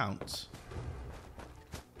think that counts.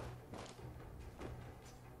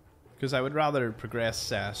 Because I would rather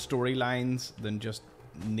progress storylines than just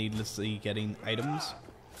needlessly getting items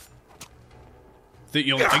that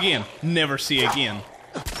you'll, again, never see again.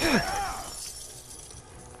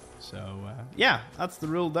 So, yeah, that's the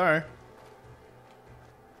rule there.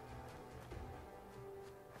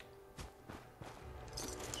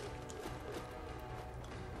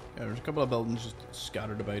 There's a couple of buildings just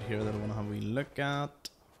scattered about here that I want to have a wee look at.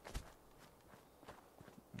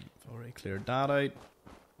 I've already cleared that out.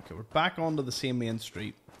 Okay, we're back onto the same main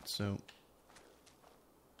street, so...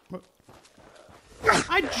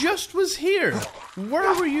 I just was here!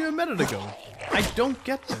 Where were you a minute ago? I don't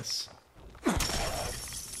get this.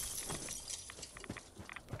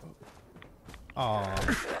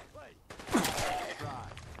 Aww.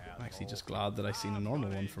 I'm actually just glad that I seen a normal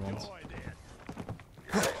one for once.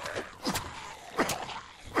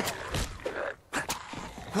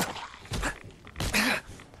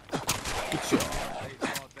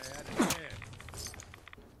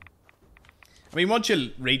 I mean, once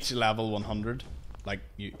you reach level 100, like,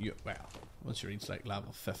 well, once you reach, like,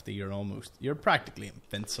 level 50, you're practically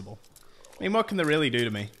invincible. I mean, what can they really do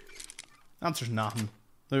to me? Answer's nothing.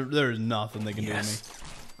 There's nothing they can do to me.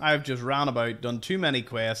 I've just ran about, done too many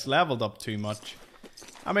quests, leveled up too much.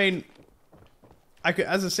 I mean, I could,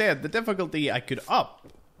 as I said, the difficulty I could up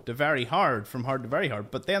to very hard, from hard to very hard,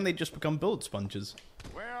 but then they just become bullet sponges.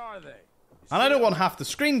 Where are they? And I don't want half the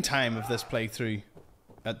screen time of this playthrough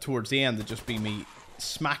towards the end to just be me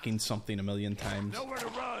smacking something a million times. Nowhere to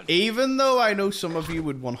run. Even though I know some of you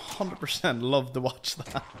would 100% love to watch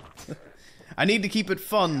that. I need to keep it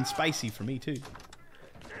fun, spicy for me too.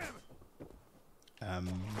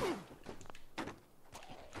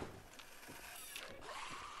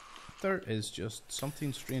 There is just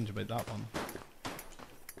something strange about that one.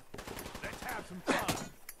 Let's have some fun.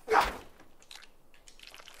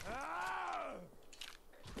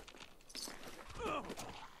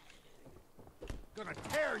 Gonna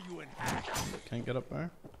tear you in half. Can't get up there.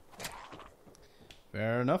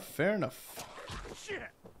 Fair enough, fair enough. Shit.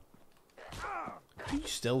 Are you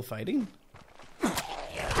still fighting?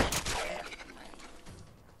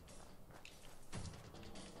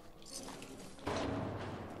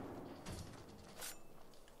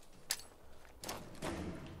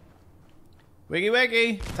 Wiggy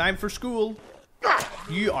wiggy, time for school.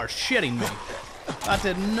 You are shitting me. That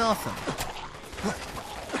did nothing.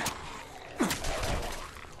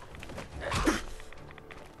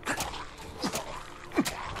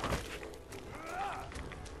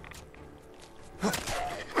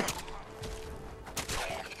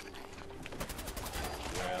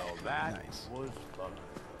 Well, that Nice. was fun.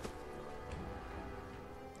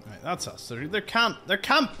 Right, that's us. There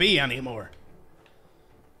can't be any more.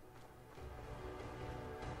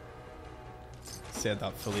 Said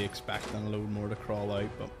that fully expecting a load more to crawl out,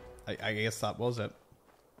 but I guess that was it.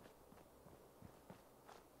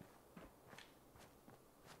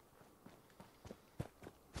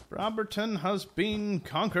 Bramberton has been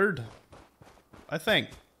conquered. I think.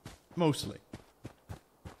 Mostly.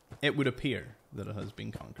 It would appear that it has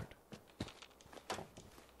been conquered.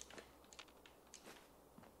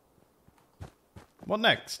 What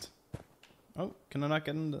next? Oh, can I not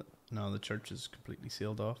get into... No, the church is completely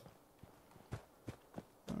sealed off.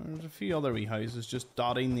 There's a few other wee houses just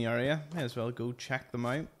dotting the area. May as well go check them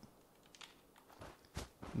out.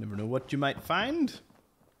 You never know what you might find.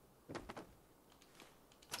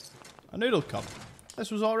 A noodle cup.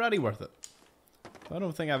 This was already worth it. I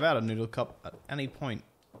don't think I've had a noodle cup at any point.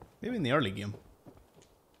 Maybe in the early game.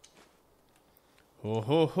 Ho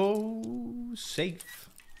ho ho. Safe.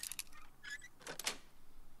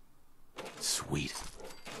 Sweet.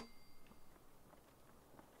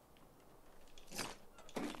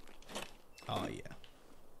 Oh yeah.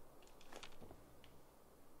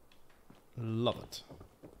 Love it.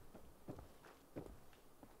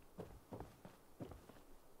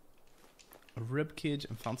 A rib cage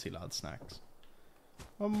and fancy lad snacks.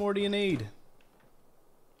 What more do you need?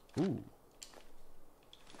 Ooh.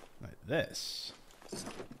 Like this.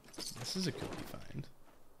 This is a cool find.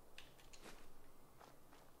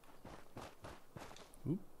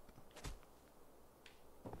 Oop.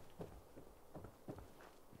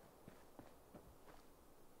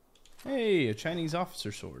 Hey, a Chinese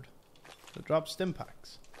officer sword that drops stim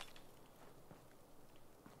packs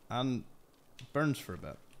and burns for a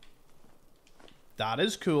bit. That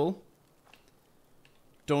is cool.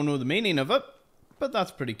 Don't know the meaning of it, but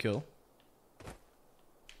that's pretty cool.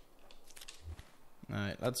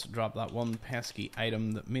 Alright, let's drop that one pesky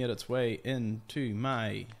item that made its way into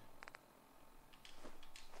my...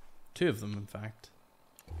 two of them, in fact.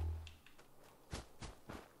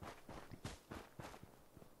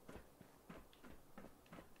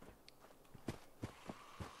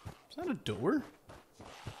 Is that a door?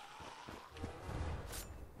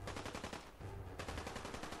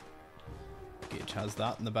 Gage has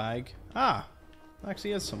that in the bag. Ah!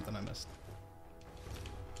 Actually is something I missed.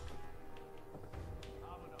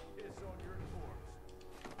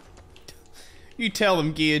 You tell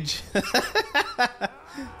them, Gage.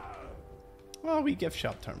 Well, we gift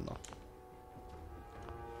shop terminal.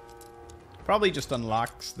 Probably just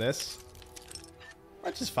unlocks this.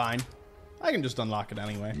 Which is fine. I can just unlock it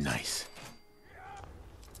anyway. Nice.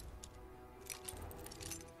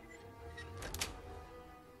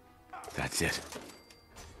 That's it.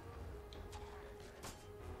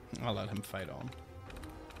 I'll let him fight on.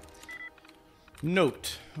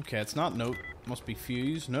 Note. Okay, it's not note. Must be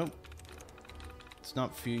fuse. Nope. It's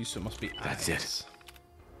not fuse, so it must be That's eyes.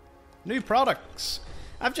 It. New products.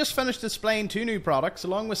 I've just finished displaying 2 new products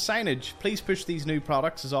along with signage. Please push these new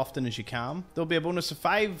products as often as you can. There'll be a bonus of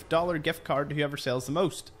 $5 gift card to whoever sells the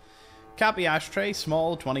most. Cappy ashtray,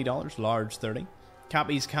 small $20, large $30.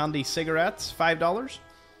 Cappy's candy cigarettes, $5.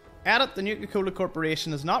 Edit, the Nuka-Cola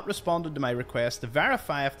Corporation has not responded to my request to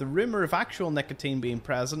verify if the rumour of actual nicotine being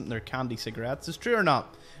present in their candy cigarettes is true or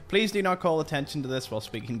not. Please do not call attention to this while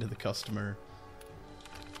speaking to the customer.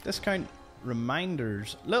 Discount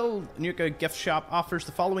reminders. Little Nuka gift shop offers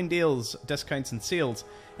the following deals, discounts and sales.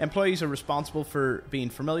 Employees are responsible for being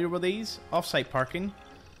familiar with these. Off-site parking.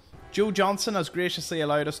 Joe Johnson has graciously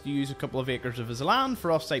allowed us to use a couple of acres of his land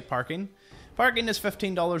for off-site parking. Parking is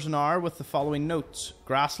 $15 an hour with the following notes.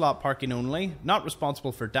 Grass lot parking only. Not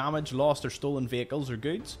responsible for damage, lost or stolen vehicles or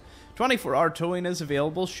goods. 24-hour towing is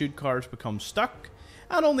available should cars become stuck.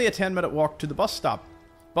 And only a 10-minute walk to the bus stop.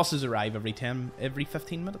 Buses arrive every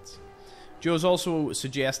 15 minutes. Joe's also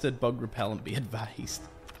suggested bug repellent be advised.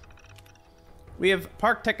 We have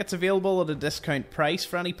park tickets available at a discount price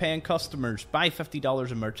for any paying customers. Buy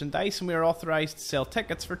 $50 of merchandise and we are authorised to sell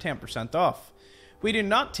tickets for 10% off. We do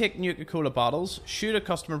not take Nuka-Cola bottles. Should a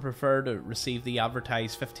customer prefer to receive the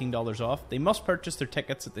advertised $15 off, they must purchase their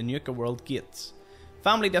tickets at the Nuka-World gates.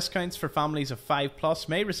 Family discounts for families of 5+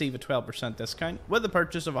 may receive a 12% discount with the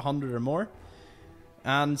purchase of 100 or more.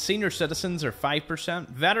 And senior citizens are 5%.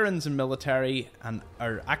 Veterans and military and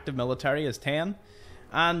or active military is 10%.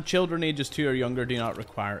 And children ages 2 or younger do not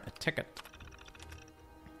require a ticket.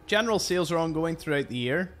 General sales are ongoing throughout the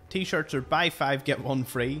year. T-shirts are buy 5 get 1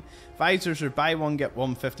 free. Visors are buy 1 get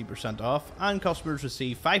 1 50% off. And customers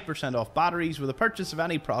receive 5% off batteries with a purchase of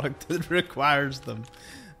any product that requires them.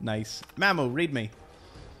 Nice. Memo, read me.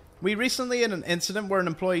 We recently had an incident where an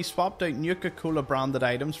employee swapped out Nuka-Cola branded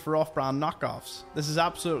items for off-brand knockoffs. This is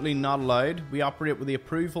absolutely not allowed. We operate with the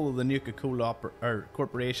approval of the Nuka-Cola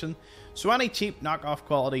Corporation, so any cheap knockoff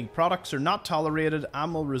quality products are not tolerated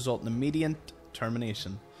and will result in immediate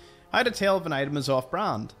termination. How to tell if an item is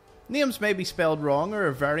off-brand? Names may be spelled wrong or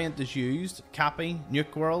a variant is used. Cappy,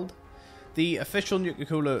 Nuka-World. The official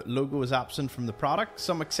Nuka-Cola logo is absent from the product.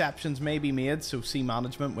 Some exceptions may be made, so see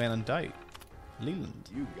management when in doubt. Leland.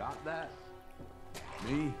 You got that?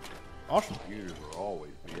 Me? Awesome. Computers were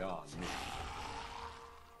always beyond me.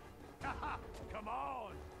 Come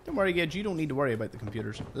on! Don't worry, Gage. You don't need to worry about the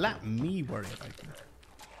computers. Let me worry about them.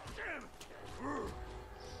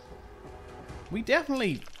 We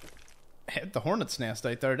definitely hit the hornet's nest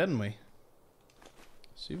out there, didn't we?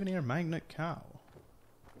 Souvenir magnet cow.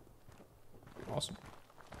 Awesome.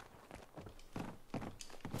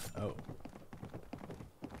 Oh.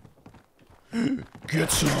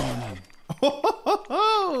 Get some!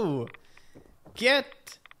 Oh!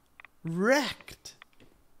 Get wrecked!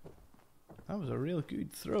 That was a real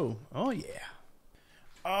good throw. Oh, yeah.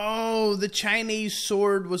 Oh, the Chinese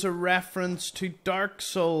sword was a reference to Dark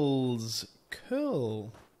Souls.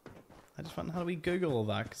 Cool. I just went, how do we Google all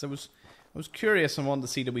that? Because I was curious and wanted to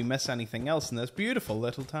see, did we miss anything else in this beautiful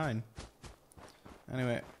little town?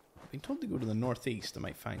 Anyway, I've been told to go to the northeast. I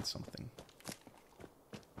might find something.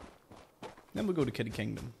 Then we'll go to Kiddie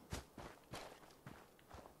Kingdom.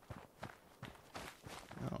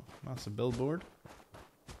 Oh, that's a billboard.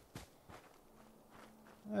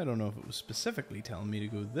 I don't know if it was specifically telling me to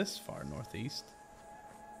go this far northeast.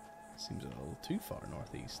 Seems a little too far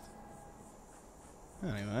northeast.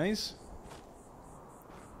 Anyways.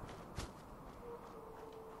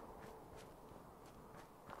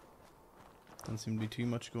 Doesn't seem to be too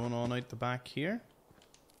much going on out the back here.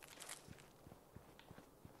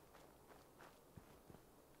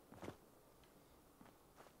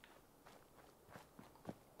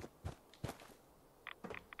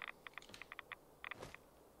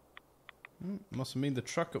 Must have been the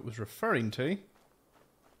truck it was referring to.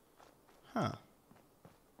 Huh.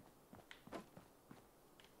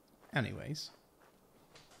 Anyways.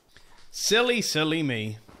 Silly, silly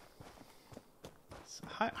me.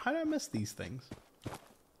 How do I miss these things?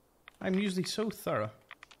 I'm usually so thorough.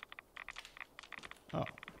 Oh.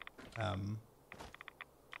 Can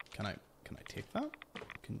I take that?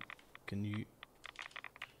 Can you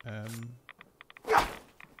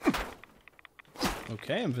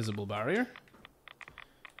okay, invisible barrier.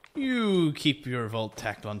 You keep your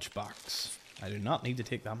Vault-Tec lunchbox. I do not need to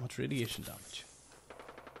take that much radiation damage.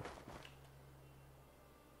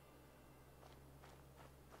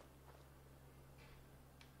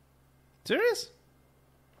 Serious?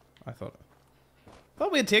 I thought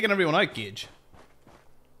we had taken everyone out, Gage.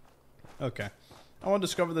 Okay. I want to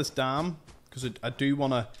discover this dam, because I do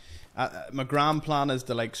want to... my grand plan is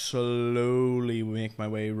to, like, slowly make my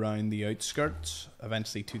way around the outskirts,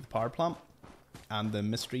 eventually to the power plant and the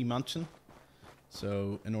mystery mansion.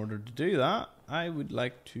 So, in order to do that, I would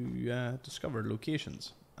like to discover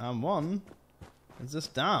locations. And one is this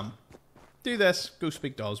dam. Do this. Go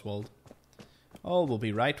speak to Oswald. All will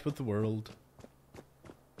be right with the world.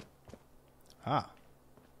 Ah.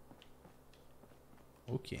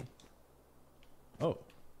 Okay. Oh.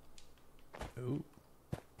 Oh.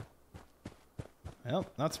 Well,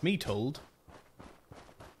 that's me told.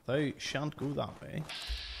 Thou shan't go that way.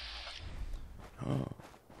 Oh.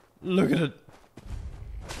 Look at it.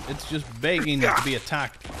 It's just begging to be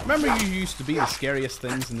attacked. Remember you used to be the scariest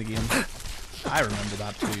things in the game? I remember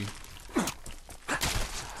that too.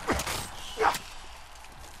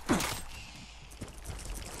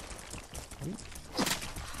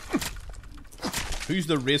 Who's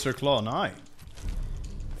the Razor Claw now?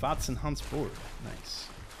 Fats enhanced board. Nice.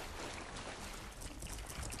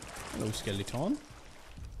 Hello, skeleton.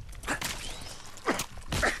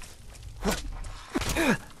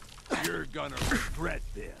 You're gonna regret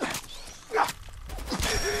this.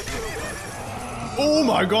 Oh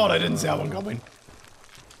my god, I didn't see that one coming.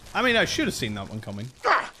 I mean, I should have seen that one coming.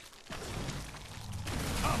 You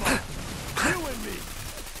and me.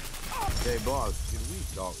 Hey, boss, can we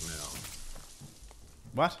talk now?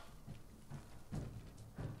 What?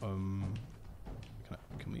 Can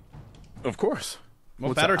we? Of course.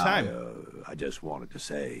 What better time? I just wanted to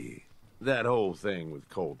say that whole thing with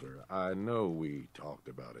Coulter. I know we talked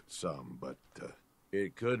about it some, but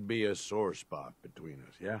it could be a sore spot between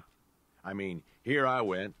us, yeah? I mean, here I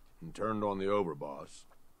went and turned on the overboss.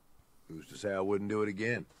 Who's to say I wouldn't do it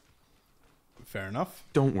again? Fair enough.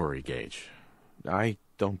 Don't worry, Gage. I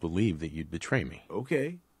don't believe that you'd betray me.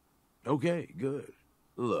 Okay. Okay, good.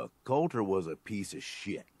 Look, Coulter was a piece of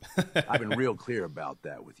shit. I've been real clear about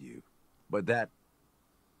that with you. But that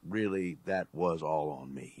was all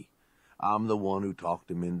on me. I'm the one who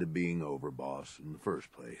talked him into being overboss in the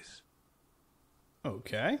first place.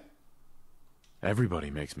 Okay.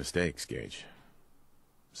 Everybody makes mistakes, Gage.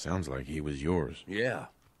 Sounds like he was yours. Yeah,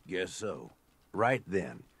 guess so. Right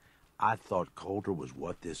then, I thought Coulter was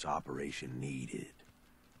what this operation needed.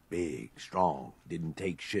 Big, strong, didn't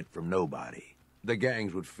take shit from nobody. The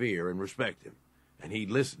gangs would fear and respect him, and he'd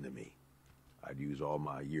listen to me. I'd use all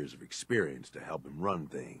my years of experience to help him run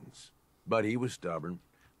things. But he was stubborn,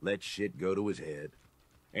 let shit go to his head.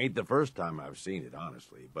 Ain't the first time I've seen it,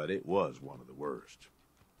 honestly, but it was one of the worst.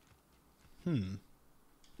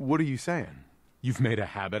 What are you saying? You've made a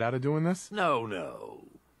habit out of doing this? No.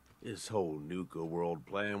 This whole Nuka-World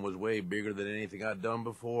plan was way bigger than anything I'd done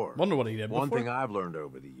before. Wonder what he did One before. thing I've learned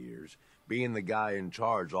over the years, being the guy in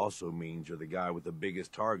charge also means you're the guy with the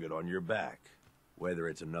biggest target on your back. Whether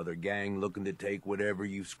it's another gang looking to take whatever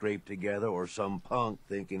you've scraped together or some punk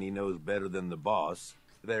thinking he knows better than the boss,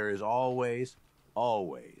 there is always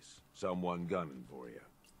someone gunning for you.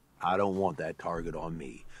 I don't want that target on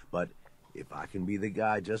me, but if I can be the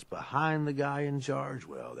guy just behind the guy in charge,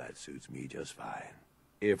 well, that suits me just fine.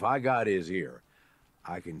 If I got his ear,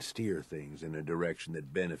 I can steer things in a direction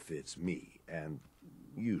that benefits me, and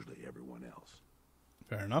usually everyone else.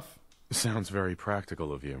 Fair enough. Sounds very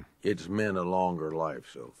practical of you. It's meant a longer life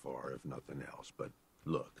so far, if nothing else, but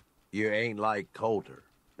look, you ain't like Coulter.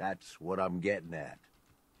 That's what I'm getting at.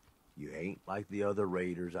 You ain't like the other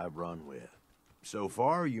raiders I've run with. So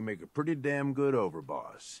far, you make a pretty damn good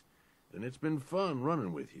overboss, and it's been fun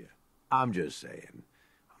running with you. I'm just saying,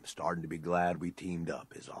 I'm starting to be glad we teamed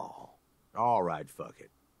up is all. All right, fuck it.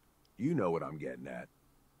 You know what I'm getting at.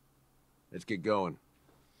 Let's get going.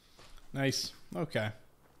 Nice. Okay.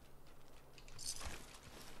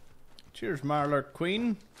 Cheers, Marlark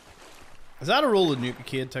Queen. Is that a roll of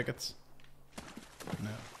Nuka-Cola tickets? No.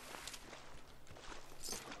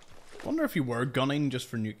 Wonder if you were gunning just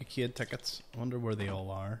for Nuka-Cola tickets. I wonder where they all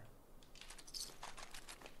are.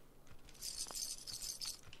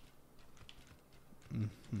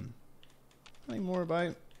 Any more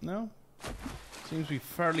about? No? Seems we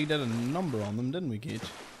fairly did a number on them, didn't we, Gage?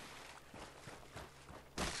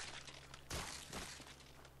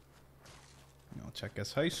 I'll check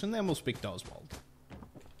his house and then we'll speak to Oswald.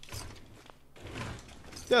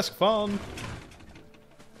 Desk fun!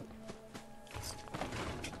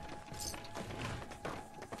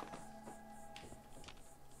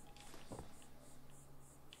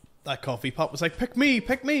 That coffee pot was like, pick me,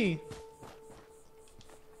 pick me!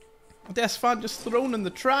 Desk fan just thrown in the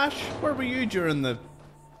trash. Where were you during the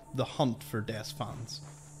hunt for desk fans?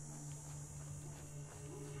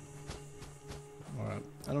 Alright,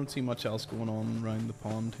 I don't see much else going on around the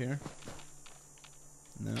pond here.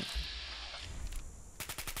 No.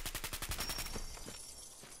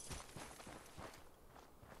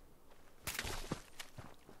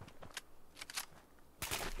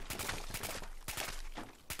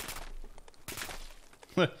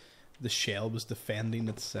 The shell was defending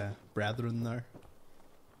its brethren there.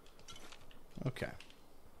 Okay.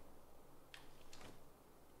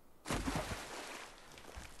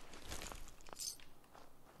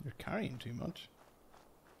 You're carrying too much.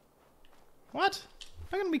 What?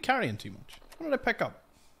 I'm gonna be carrying too much. What did I pick up?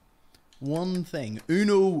 One thing.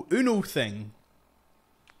 Uno thing.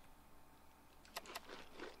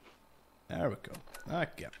 There we go.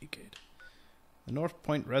 That got me good. The North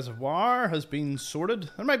Point Reservoir has been sorted.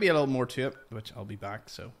 There might be a little more to it, which I'll be back,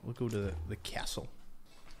 so we'll go to the castle.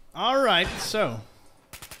 Alright, so.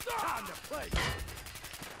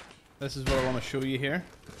 This is what I want to show you here.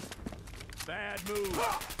 Bad move.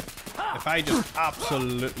 If I just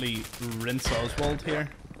absolutely rinse Oswald here.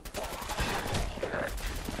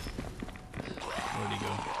 Where'd he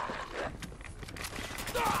go?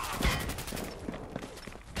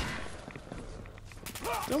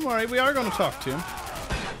 Don't worry, we are going to talk to him.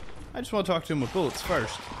 I just want to talk to him with bullets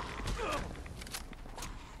first.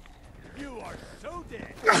 You are so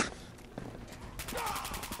dead.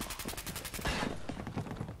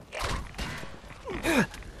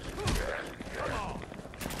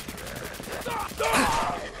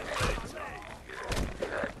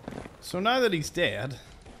 So now that he's dead,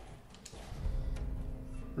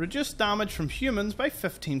 reduce damage from humans by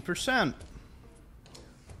 15%.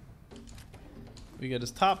 We get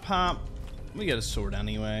his top hat. We get his sword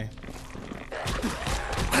anyway.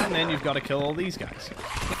 And then you've got to kill all these guys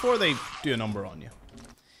before they do a number on you.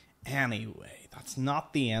 Anyway, that's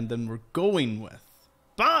not the ending we're going with.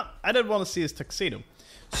 But I did want to see his tuxedo.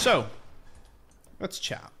 So, let's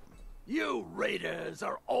chat. You raiders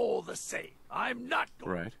are all the same. I'm not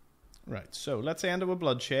going. Right. Right, so let's end it with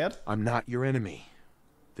bloodshed. I'm not your enemy.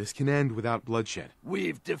 This can end without bloodshed.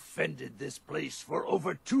 We've defended this place for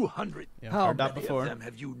over 200. Yeah, How heard that many before. of them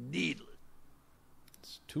have you needled?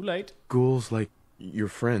 It's too late. Ghouls like your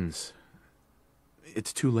friends.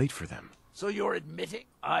 It's too late for them. So you're admitting?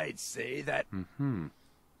 I'd say that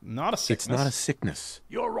Not a sickness. It's not a sickness.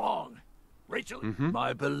 you're wrong. Rachel,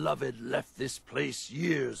 my beloved left this place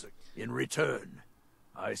years ago. In return,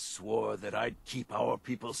 I swore that I'd keep our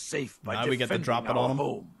people safe by Now we get to defending drop it our on 'em.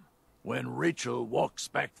 home. When Rachel walks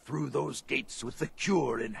back through those gates with the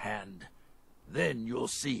cure in hand, then you'll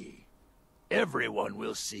see, everyone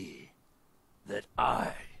will see, that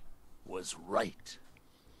I was right.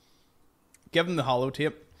 Give him the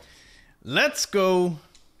holotape. Let's go.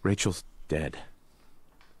 Rachel's dead.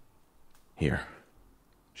 Here.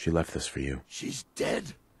 She left this for you. She's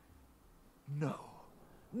dead? No.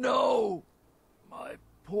 No! My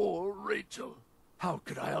poor Rachel. How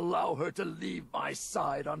could I allow her to leave my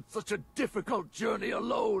side on such a difficult journey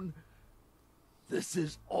alone? This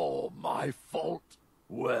is all my fault.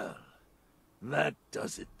 Well, that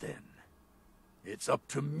does it then. It's up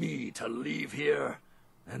to me to leave here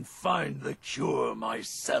and find the cure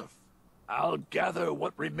myself. I'll gather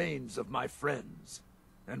what remains of my friends,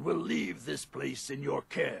 and we'll leave this place in your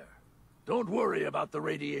care. Don't worry about the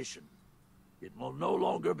radiation. It will no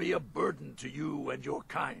longer be a burden to you and your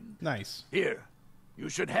kind. Nice. Here, you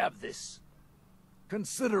should have this.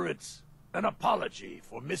 Consider it an apology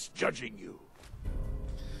for misjudging you.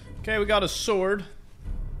 Okay, we got his sword.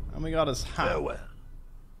 And we got his hat. Farewell.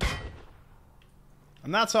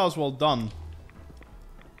 And that's Oswald done.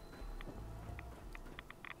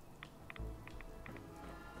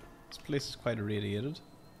 This place is quite irradiated.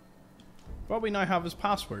 But we now have his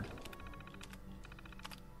password.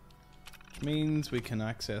 Which means we can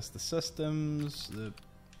access the systems.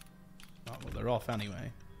 Oh, well, they're off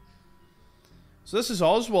anyway. So this is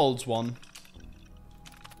Oswald's one.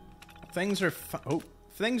 Things are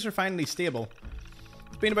finally stable.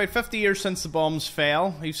 It's been about 50 years since the bombs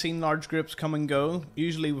fell. We've seen large groups come and go.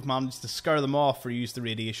 Usually we've managed to scare them off or use the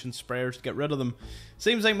radiation sprayers to get rid of them.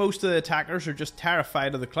 Seems like most of the attackers are just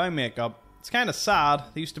terrified of the clown makeup. It's kind of sad.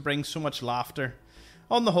 They used to bring so much laughter.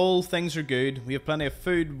 On the whole, things are good. We have plenty of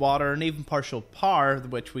food, water, and even partial power,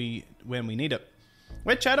 when we need it.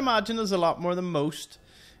 Which I'd imagine is a lot more than most.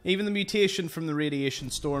 Even the mutation from the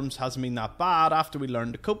radiation storms hasn't been that bad after we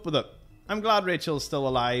learned to cope with it. I'm glad Rachel's still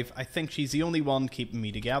alive. I think she's the only one keeping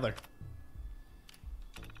me together.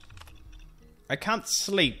 I can't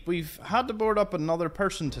sleep. We've had to board up another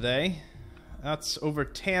person today. That's over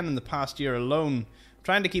 10 in the past year alone.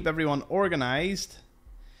 Trying to keep everyone organised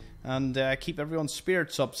and keep everyone's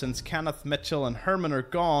spirits up since Kenneth, Mitchell and Herman are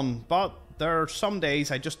gone. But there are some days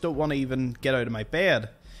I just don't want to even get out of my bed.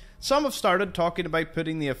 Some have started talking about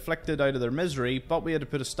putting the afflicted out of their misery, but we had to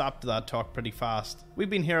put a stop to that talk pretty fast. We've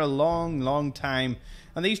been here a long time,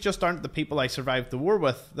 and these just aren't the people I survived the war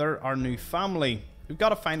with. They're our new family. We've got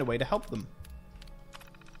to find a way to help them.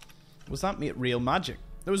 Was that real magic?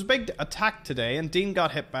 There was a big attack today, and Dean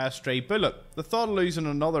got hit by a stray bullet. The thought of losing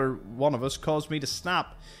another one of us caused me to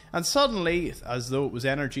snap, and suddenly, as though it was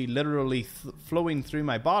energy literally flowing through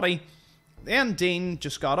my body, then Dean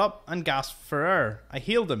just got up and gasped for air. I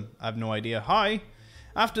healed him. I have no idea how.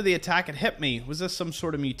 After the attack it hit me. Was this some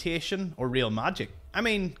sort of mutation or real magic? I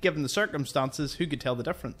mean, given the circumstances, who could tell the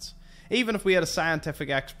difference? Even if we had a scientific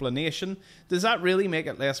explanation, does that really make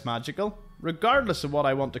it less magical? Regardless of what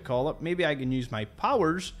I want to call it, maybe I can use my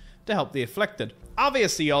powers to help the afflicted.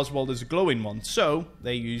 Obviously Oswald is a glowing one, so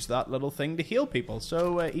they used that little thing to heal people,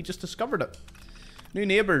 so he just discovered it. New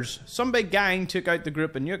neighbours. Some big gang took out the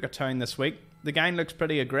group in Nuka-Town this week. The gang looks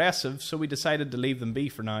pretty aggressive, so we decided to leave them be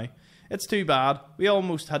for now. It's too bad. We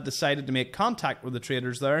almost had decided to make contact with the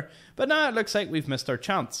traders there, but now it looks like we've missed our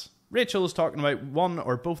chance. Rachel is talking about one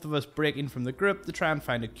or both of us breaking from the group to try and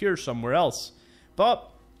find a cure somewhere else. But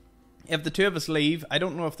if the two of us leave, I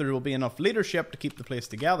don't know if there will be enough leadership to keep the place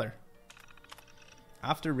together.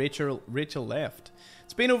 After Rachel left.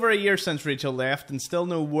 It's been over a year since Rachel left and still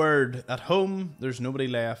no word. At home, there's nobody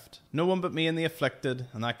left. No one but me and the afflicted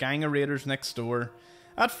and that gang of raiders next door.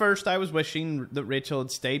 At first, I was wishing that Rachel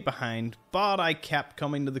had stayed behind, but I kept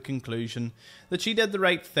coming to the conclusion that she did the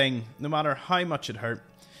right thing, no matter how much it hurt.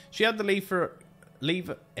 She had to leave for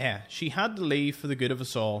the good of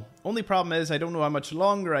us all. Only problem is I don't know how much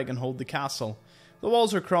longer I can hold the castle. The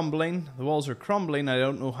walls are crumbling. I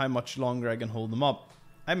don't know how much longer I can hold them up.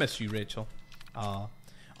 I miss you, Rachel.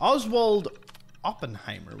 Oswald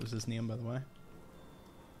Oppenheimer was his name, by the way.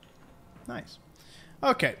 Nice.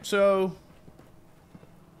 Okay, so...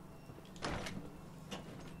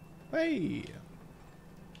 Hey.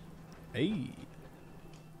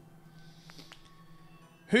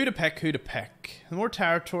 Who to pick? The more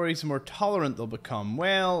territories, the more tolerant they'll become.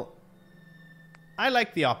 Well, I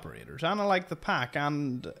like the operators, and I like the pack,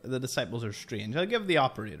 and the disciples are strange. I'll give the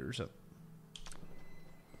operators it.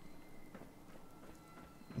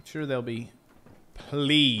 I'm sure they'll be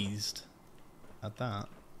pleased at that.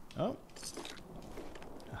 Oh.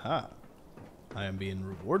 Aha. I am being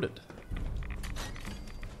rewarded.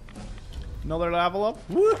 Another level up.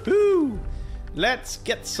 Woohoo! Let's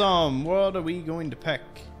get some. What are we going to pick?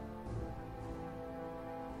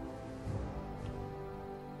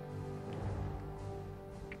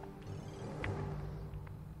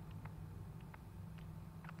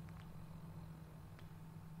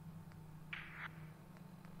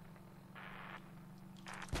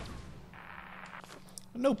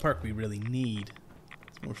 No perk we really need.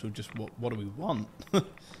 It's more so just what do we want?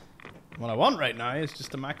 What I want right now is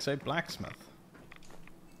just a max out blacksmith.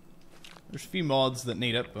 There's a few mods that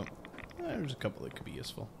need it, but there's a couple that could be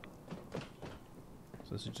useful.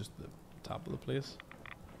 So this is just the top of the place.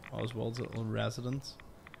 Oswald's little residence.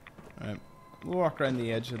 Alright, we'll walk around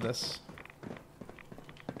the edge of this.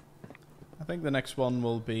 I think the next one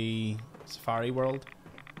will be Safari World.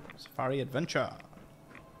 Safari Adventure.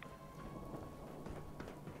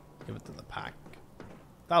 Give it to the pack.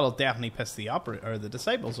 That'll definitely piss the the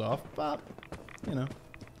disciples off, but you know,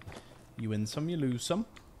 you win some, you lose some.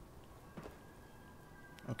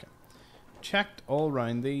 Okay, checked all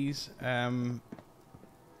around these.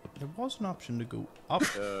 There was an option to go up.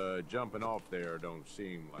 Jumping off there don't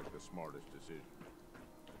seem like the smartest decision.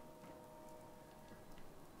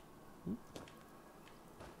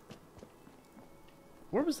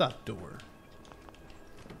 Where was that door?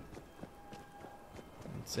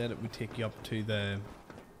 It said it would take you up to the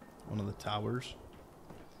one of the towers.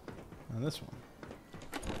 And this one.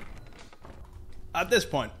 At this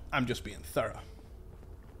point, I'm just being thorough.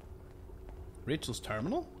 Rachel's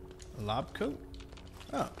terminal? A lab coat?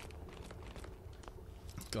 Oh.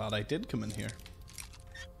 Glad I did come in here.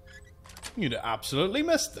 You'd have absolutely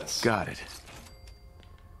missed this. Got it.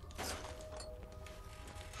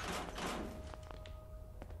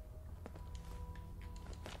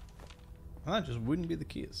 Well, that just wouldn't be the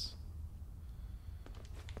case.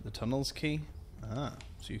 The tunnel's key? Ah,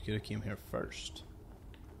 so you could have came here first.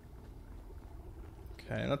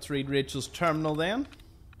 Okay, let's read Rachel's terminal then.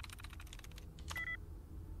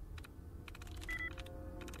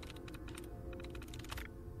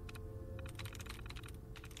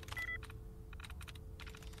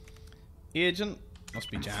 Agent, must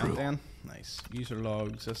be jammed then. Nice. User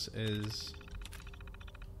logs, this is...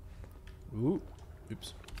 Ooh,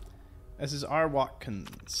 oops. This is R. Watkins,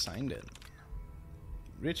 signed in.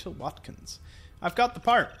 Rachel Watkins. I've got the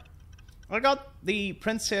part. I got the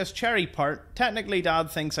Princess Cherry part. Technically,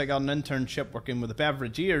 Dad thinks I got an internship working with the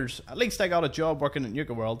Beverageers. At least I got a job working at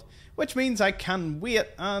Nuka-World, which means I can wait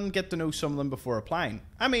and get to know some of them before applying.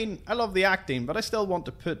 I mean, I love the acting, but I still want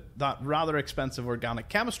to put that rather expensive organic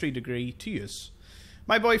chemistry degree to use.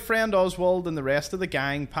 My boyfriend Oswald and the rest of the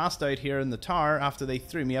gang passed out here in the tower after they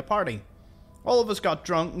threw me a party. All of us got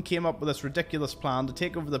drunk and came up with this ridiculous plan to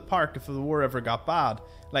take over the park if the war ever got bad.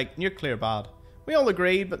 Like, nuclear bad. We all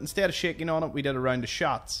agreed, but instead of shaking on it, we did a round of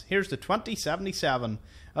shots. Here's to 2077.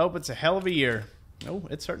 I hope it's a hell of a year. Oh,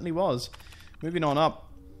 it certainly was. Moving on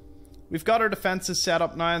up. We've got our defences set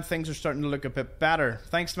up now and things are starting to look a bit better.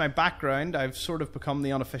 Thanks to my background, I've sort of become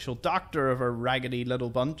the unofficial doctor of our raggedy little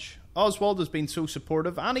bunch. Oswald has been so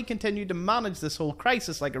supportive and he continued to manage this whole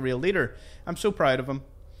crisis like a real leader. I'm so proud of him.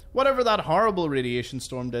 Whatever that horrible radiation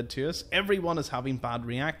storm did to us, everyone is having bad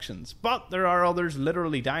reactions. But there are others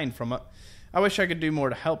literally dying from it. I wish I could do more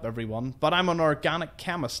to help everyone, but I'm an organic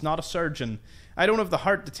chemist, not a surgeon. I don't have the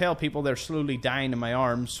heart to tell people they're slowly dying in my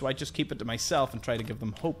arms, so I just keep it to myself and try to give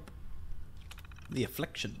them hope. The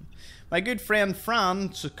affliction. My good friend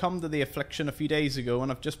Fran succumbed to the affliction a few days ago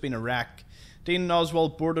and I've just been a wreck. Dean and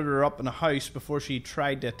Oswald boarded her up in a house before she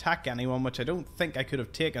tried to attack anyone, which I don't think I could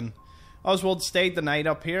have taken. Oswald stayed the night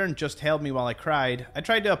up here and just held me while I cried. I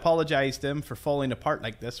tried to apologise to him for falling apart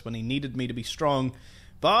like this when he needed me to be strong,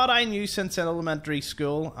 but I knew since elementary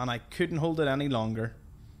school and I couldn't hold it any longer.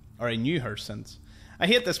 Or I knew her since. I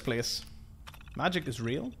hate this place. Magic is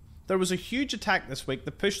real. There was a huge attack this week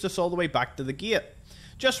that pushed us all the way back to the gate.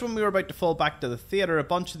 Just when we were about to fall back to the theatre, a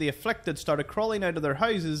bunch of the afflicted started crawling out of their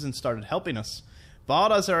houses and started helping us.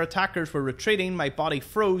 But as our attackers were retreating, my body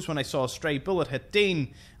froze when I saw a stray bullet hit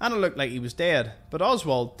Dean, and it looked like he was dead. But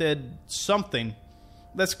Oswald did something.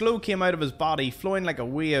 This glow came out of his body, flowing like a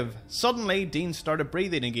wave. Suddenly, Dean started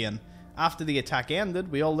breathing again. After the attack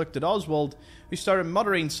ended, we all looked at Oswald, who started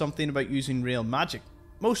muttering something about using real magic.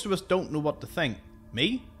 Most of us don't know what to think.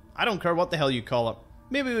 Me? I don't care what the hell you call it.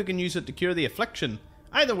 Maybe we can use it to cure the affliction.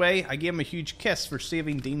 Either way, I gave him a huge kiss for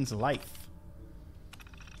saving Dean's life.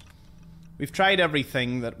 We've tried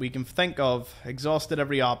everything that we can think of, exhausted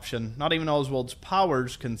every option. Not even Oswald's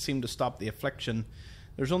powers can seem to stop the affliction.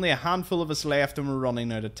 There's only a handful of us left and we're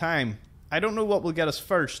running out of time. I don't know what will get us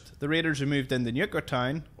first, the raiders who moved into Nuka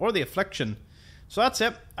Town, or the affliction. So that's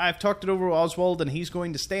it. I've talked it over with Oswald and he's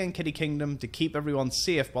going to stay in Kiddie Kingdom to keep everyone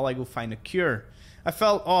safe while I go find a cure. I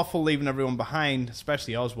felt awful leaving everyone behind,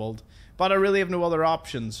 especially Oswald, but I really have no other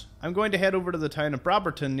options. I'm going to head over to the town of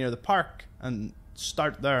Brabberton near the park and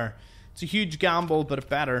start there. It's a huge gamble, but it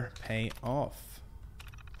better pay off.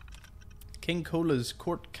 King Cola's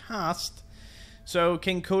court cast. So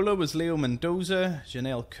King Cola was Leo Mendoza,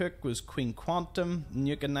 Janelle Cook was Queen Quantum,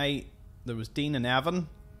 Nuka Knight, there was Dean and Evan.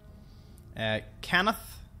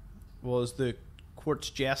 Kenneth was the Quartz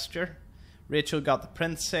Jester. Rachel got the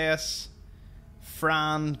Princess.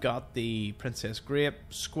 Fran got the Princess Grape.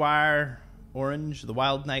 Squire Orange, the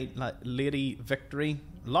Wild Knight Lady Victory.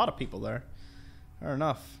 A lot of people there. Fair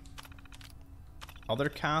enough. Other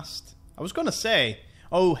cast. I was going to say,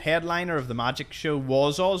 headliner of the magic show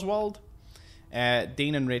was Oswald.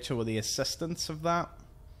 Dean and Rachel were the assistants of that.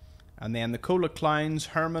 And then the Cola Clowns,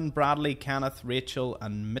 Herman, Bradley, Kenneth, Rachel,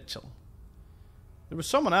 and Mitchell. There was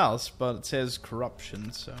someone else, but it says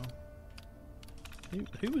corruption, so...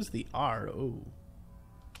 Who was the RO?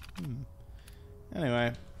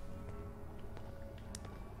 Anyway.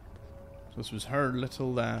 So this was her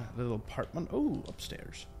little apartment. Oh,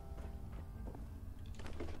 upstairs.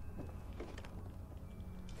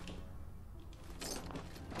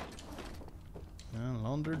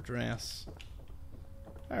 Laundered dress.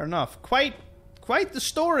 Fair enough. Quite the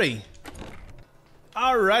story.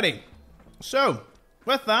 Alrighty. So,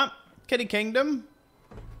 with that, Kiddie Kingdom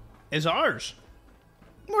is ours.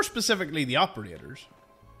 More specifically, the operators.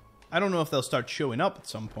 I don't know if they'll start showing up at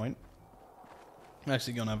some point. I'm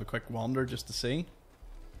actually going to have a quick wander just to see.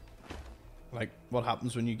 Like, what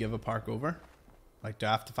happens when you give a park over? Like, do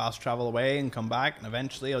I have to fast travel away and come back, and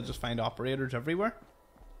eventually I'll just find operators everywhere?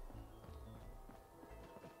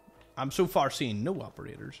 I'm so far seeing no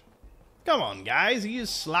operators. Come on, guys, are you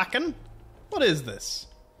slacking? What is this?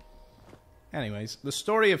 Anyways, the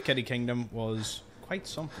story of Kiddie Kingdom was quite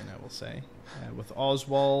something, I will say. With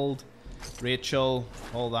Oswald, Rachel,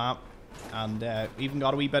 all that. And even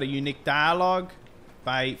got a wee bit of unique dialogue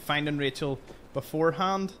by finding Rachel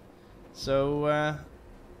beforehand. So,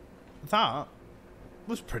 that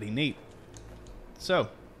was pretty neat. So,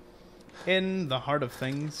 in the heart of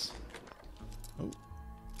things... Oh.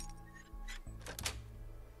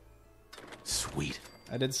 Sweet.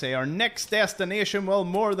 I did say our next destination will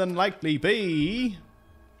more than likely be...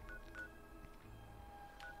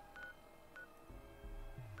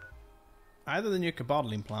 either the Nuka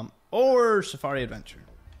bottling plant or Safari Adventure.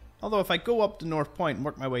 Although if I go up to North Point and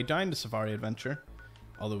work my way down to Safari Adventure,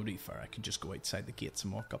 although it would be fair, I could just go outside the gates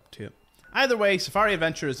and walk up to it. Either way, Safari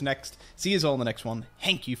Adventure is next. See you all in the next one.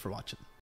 Thank you for watching.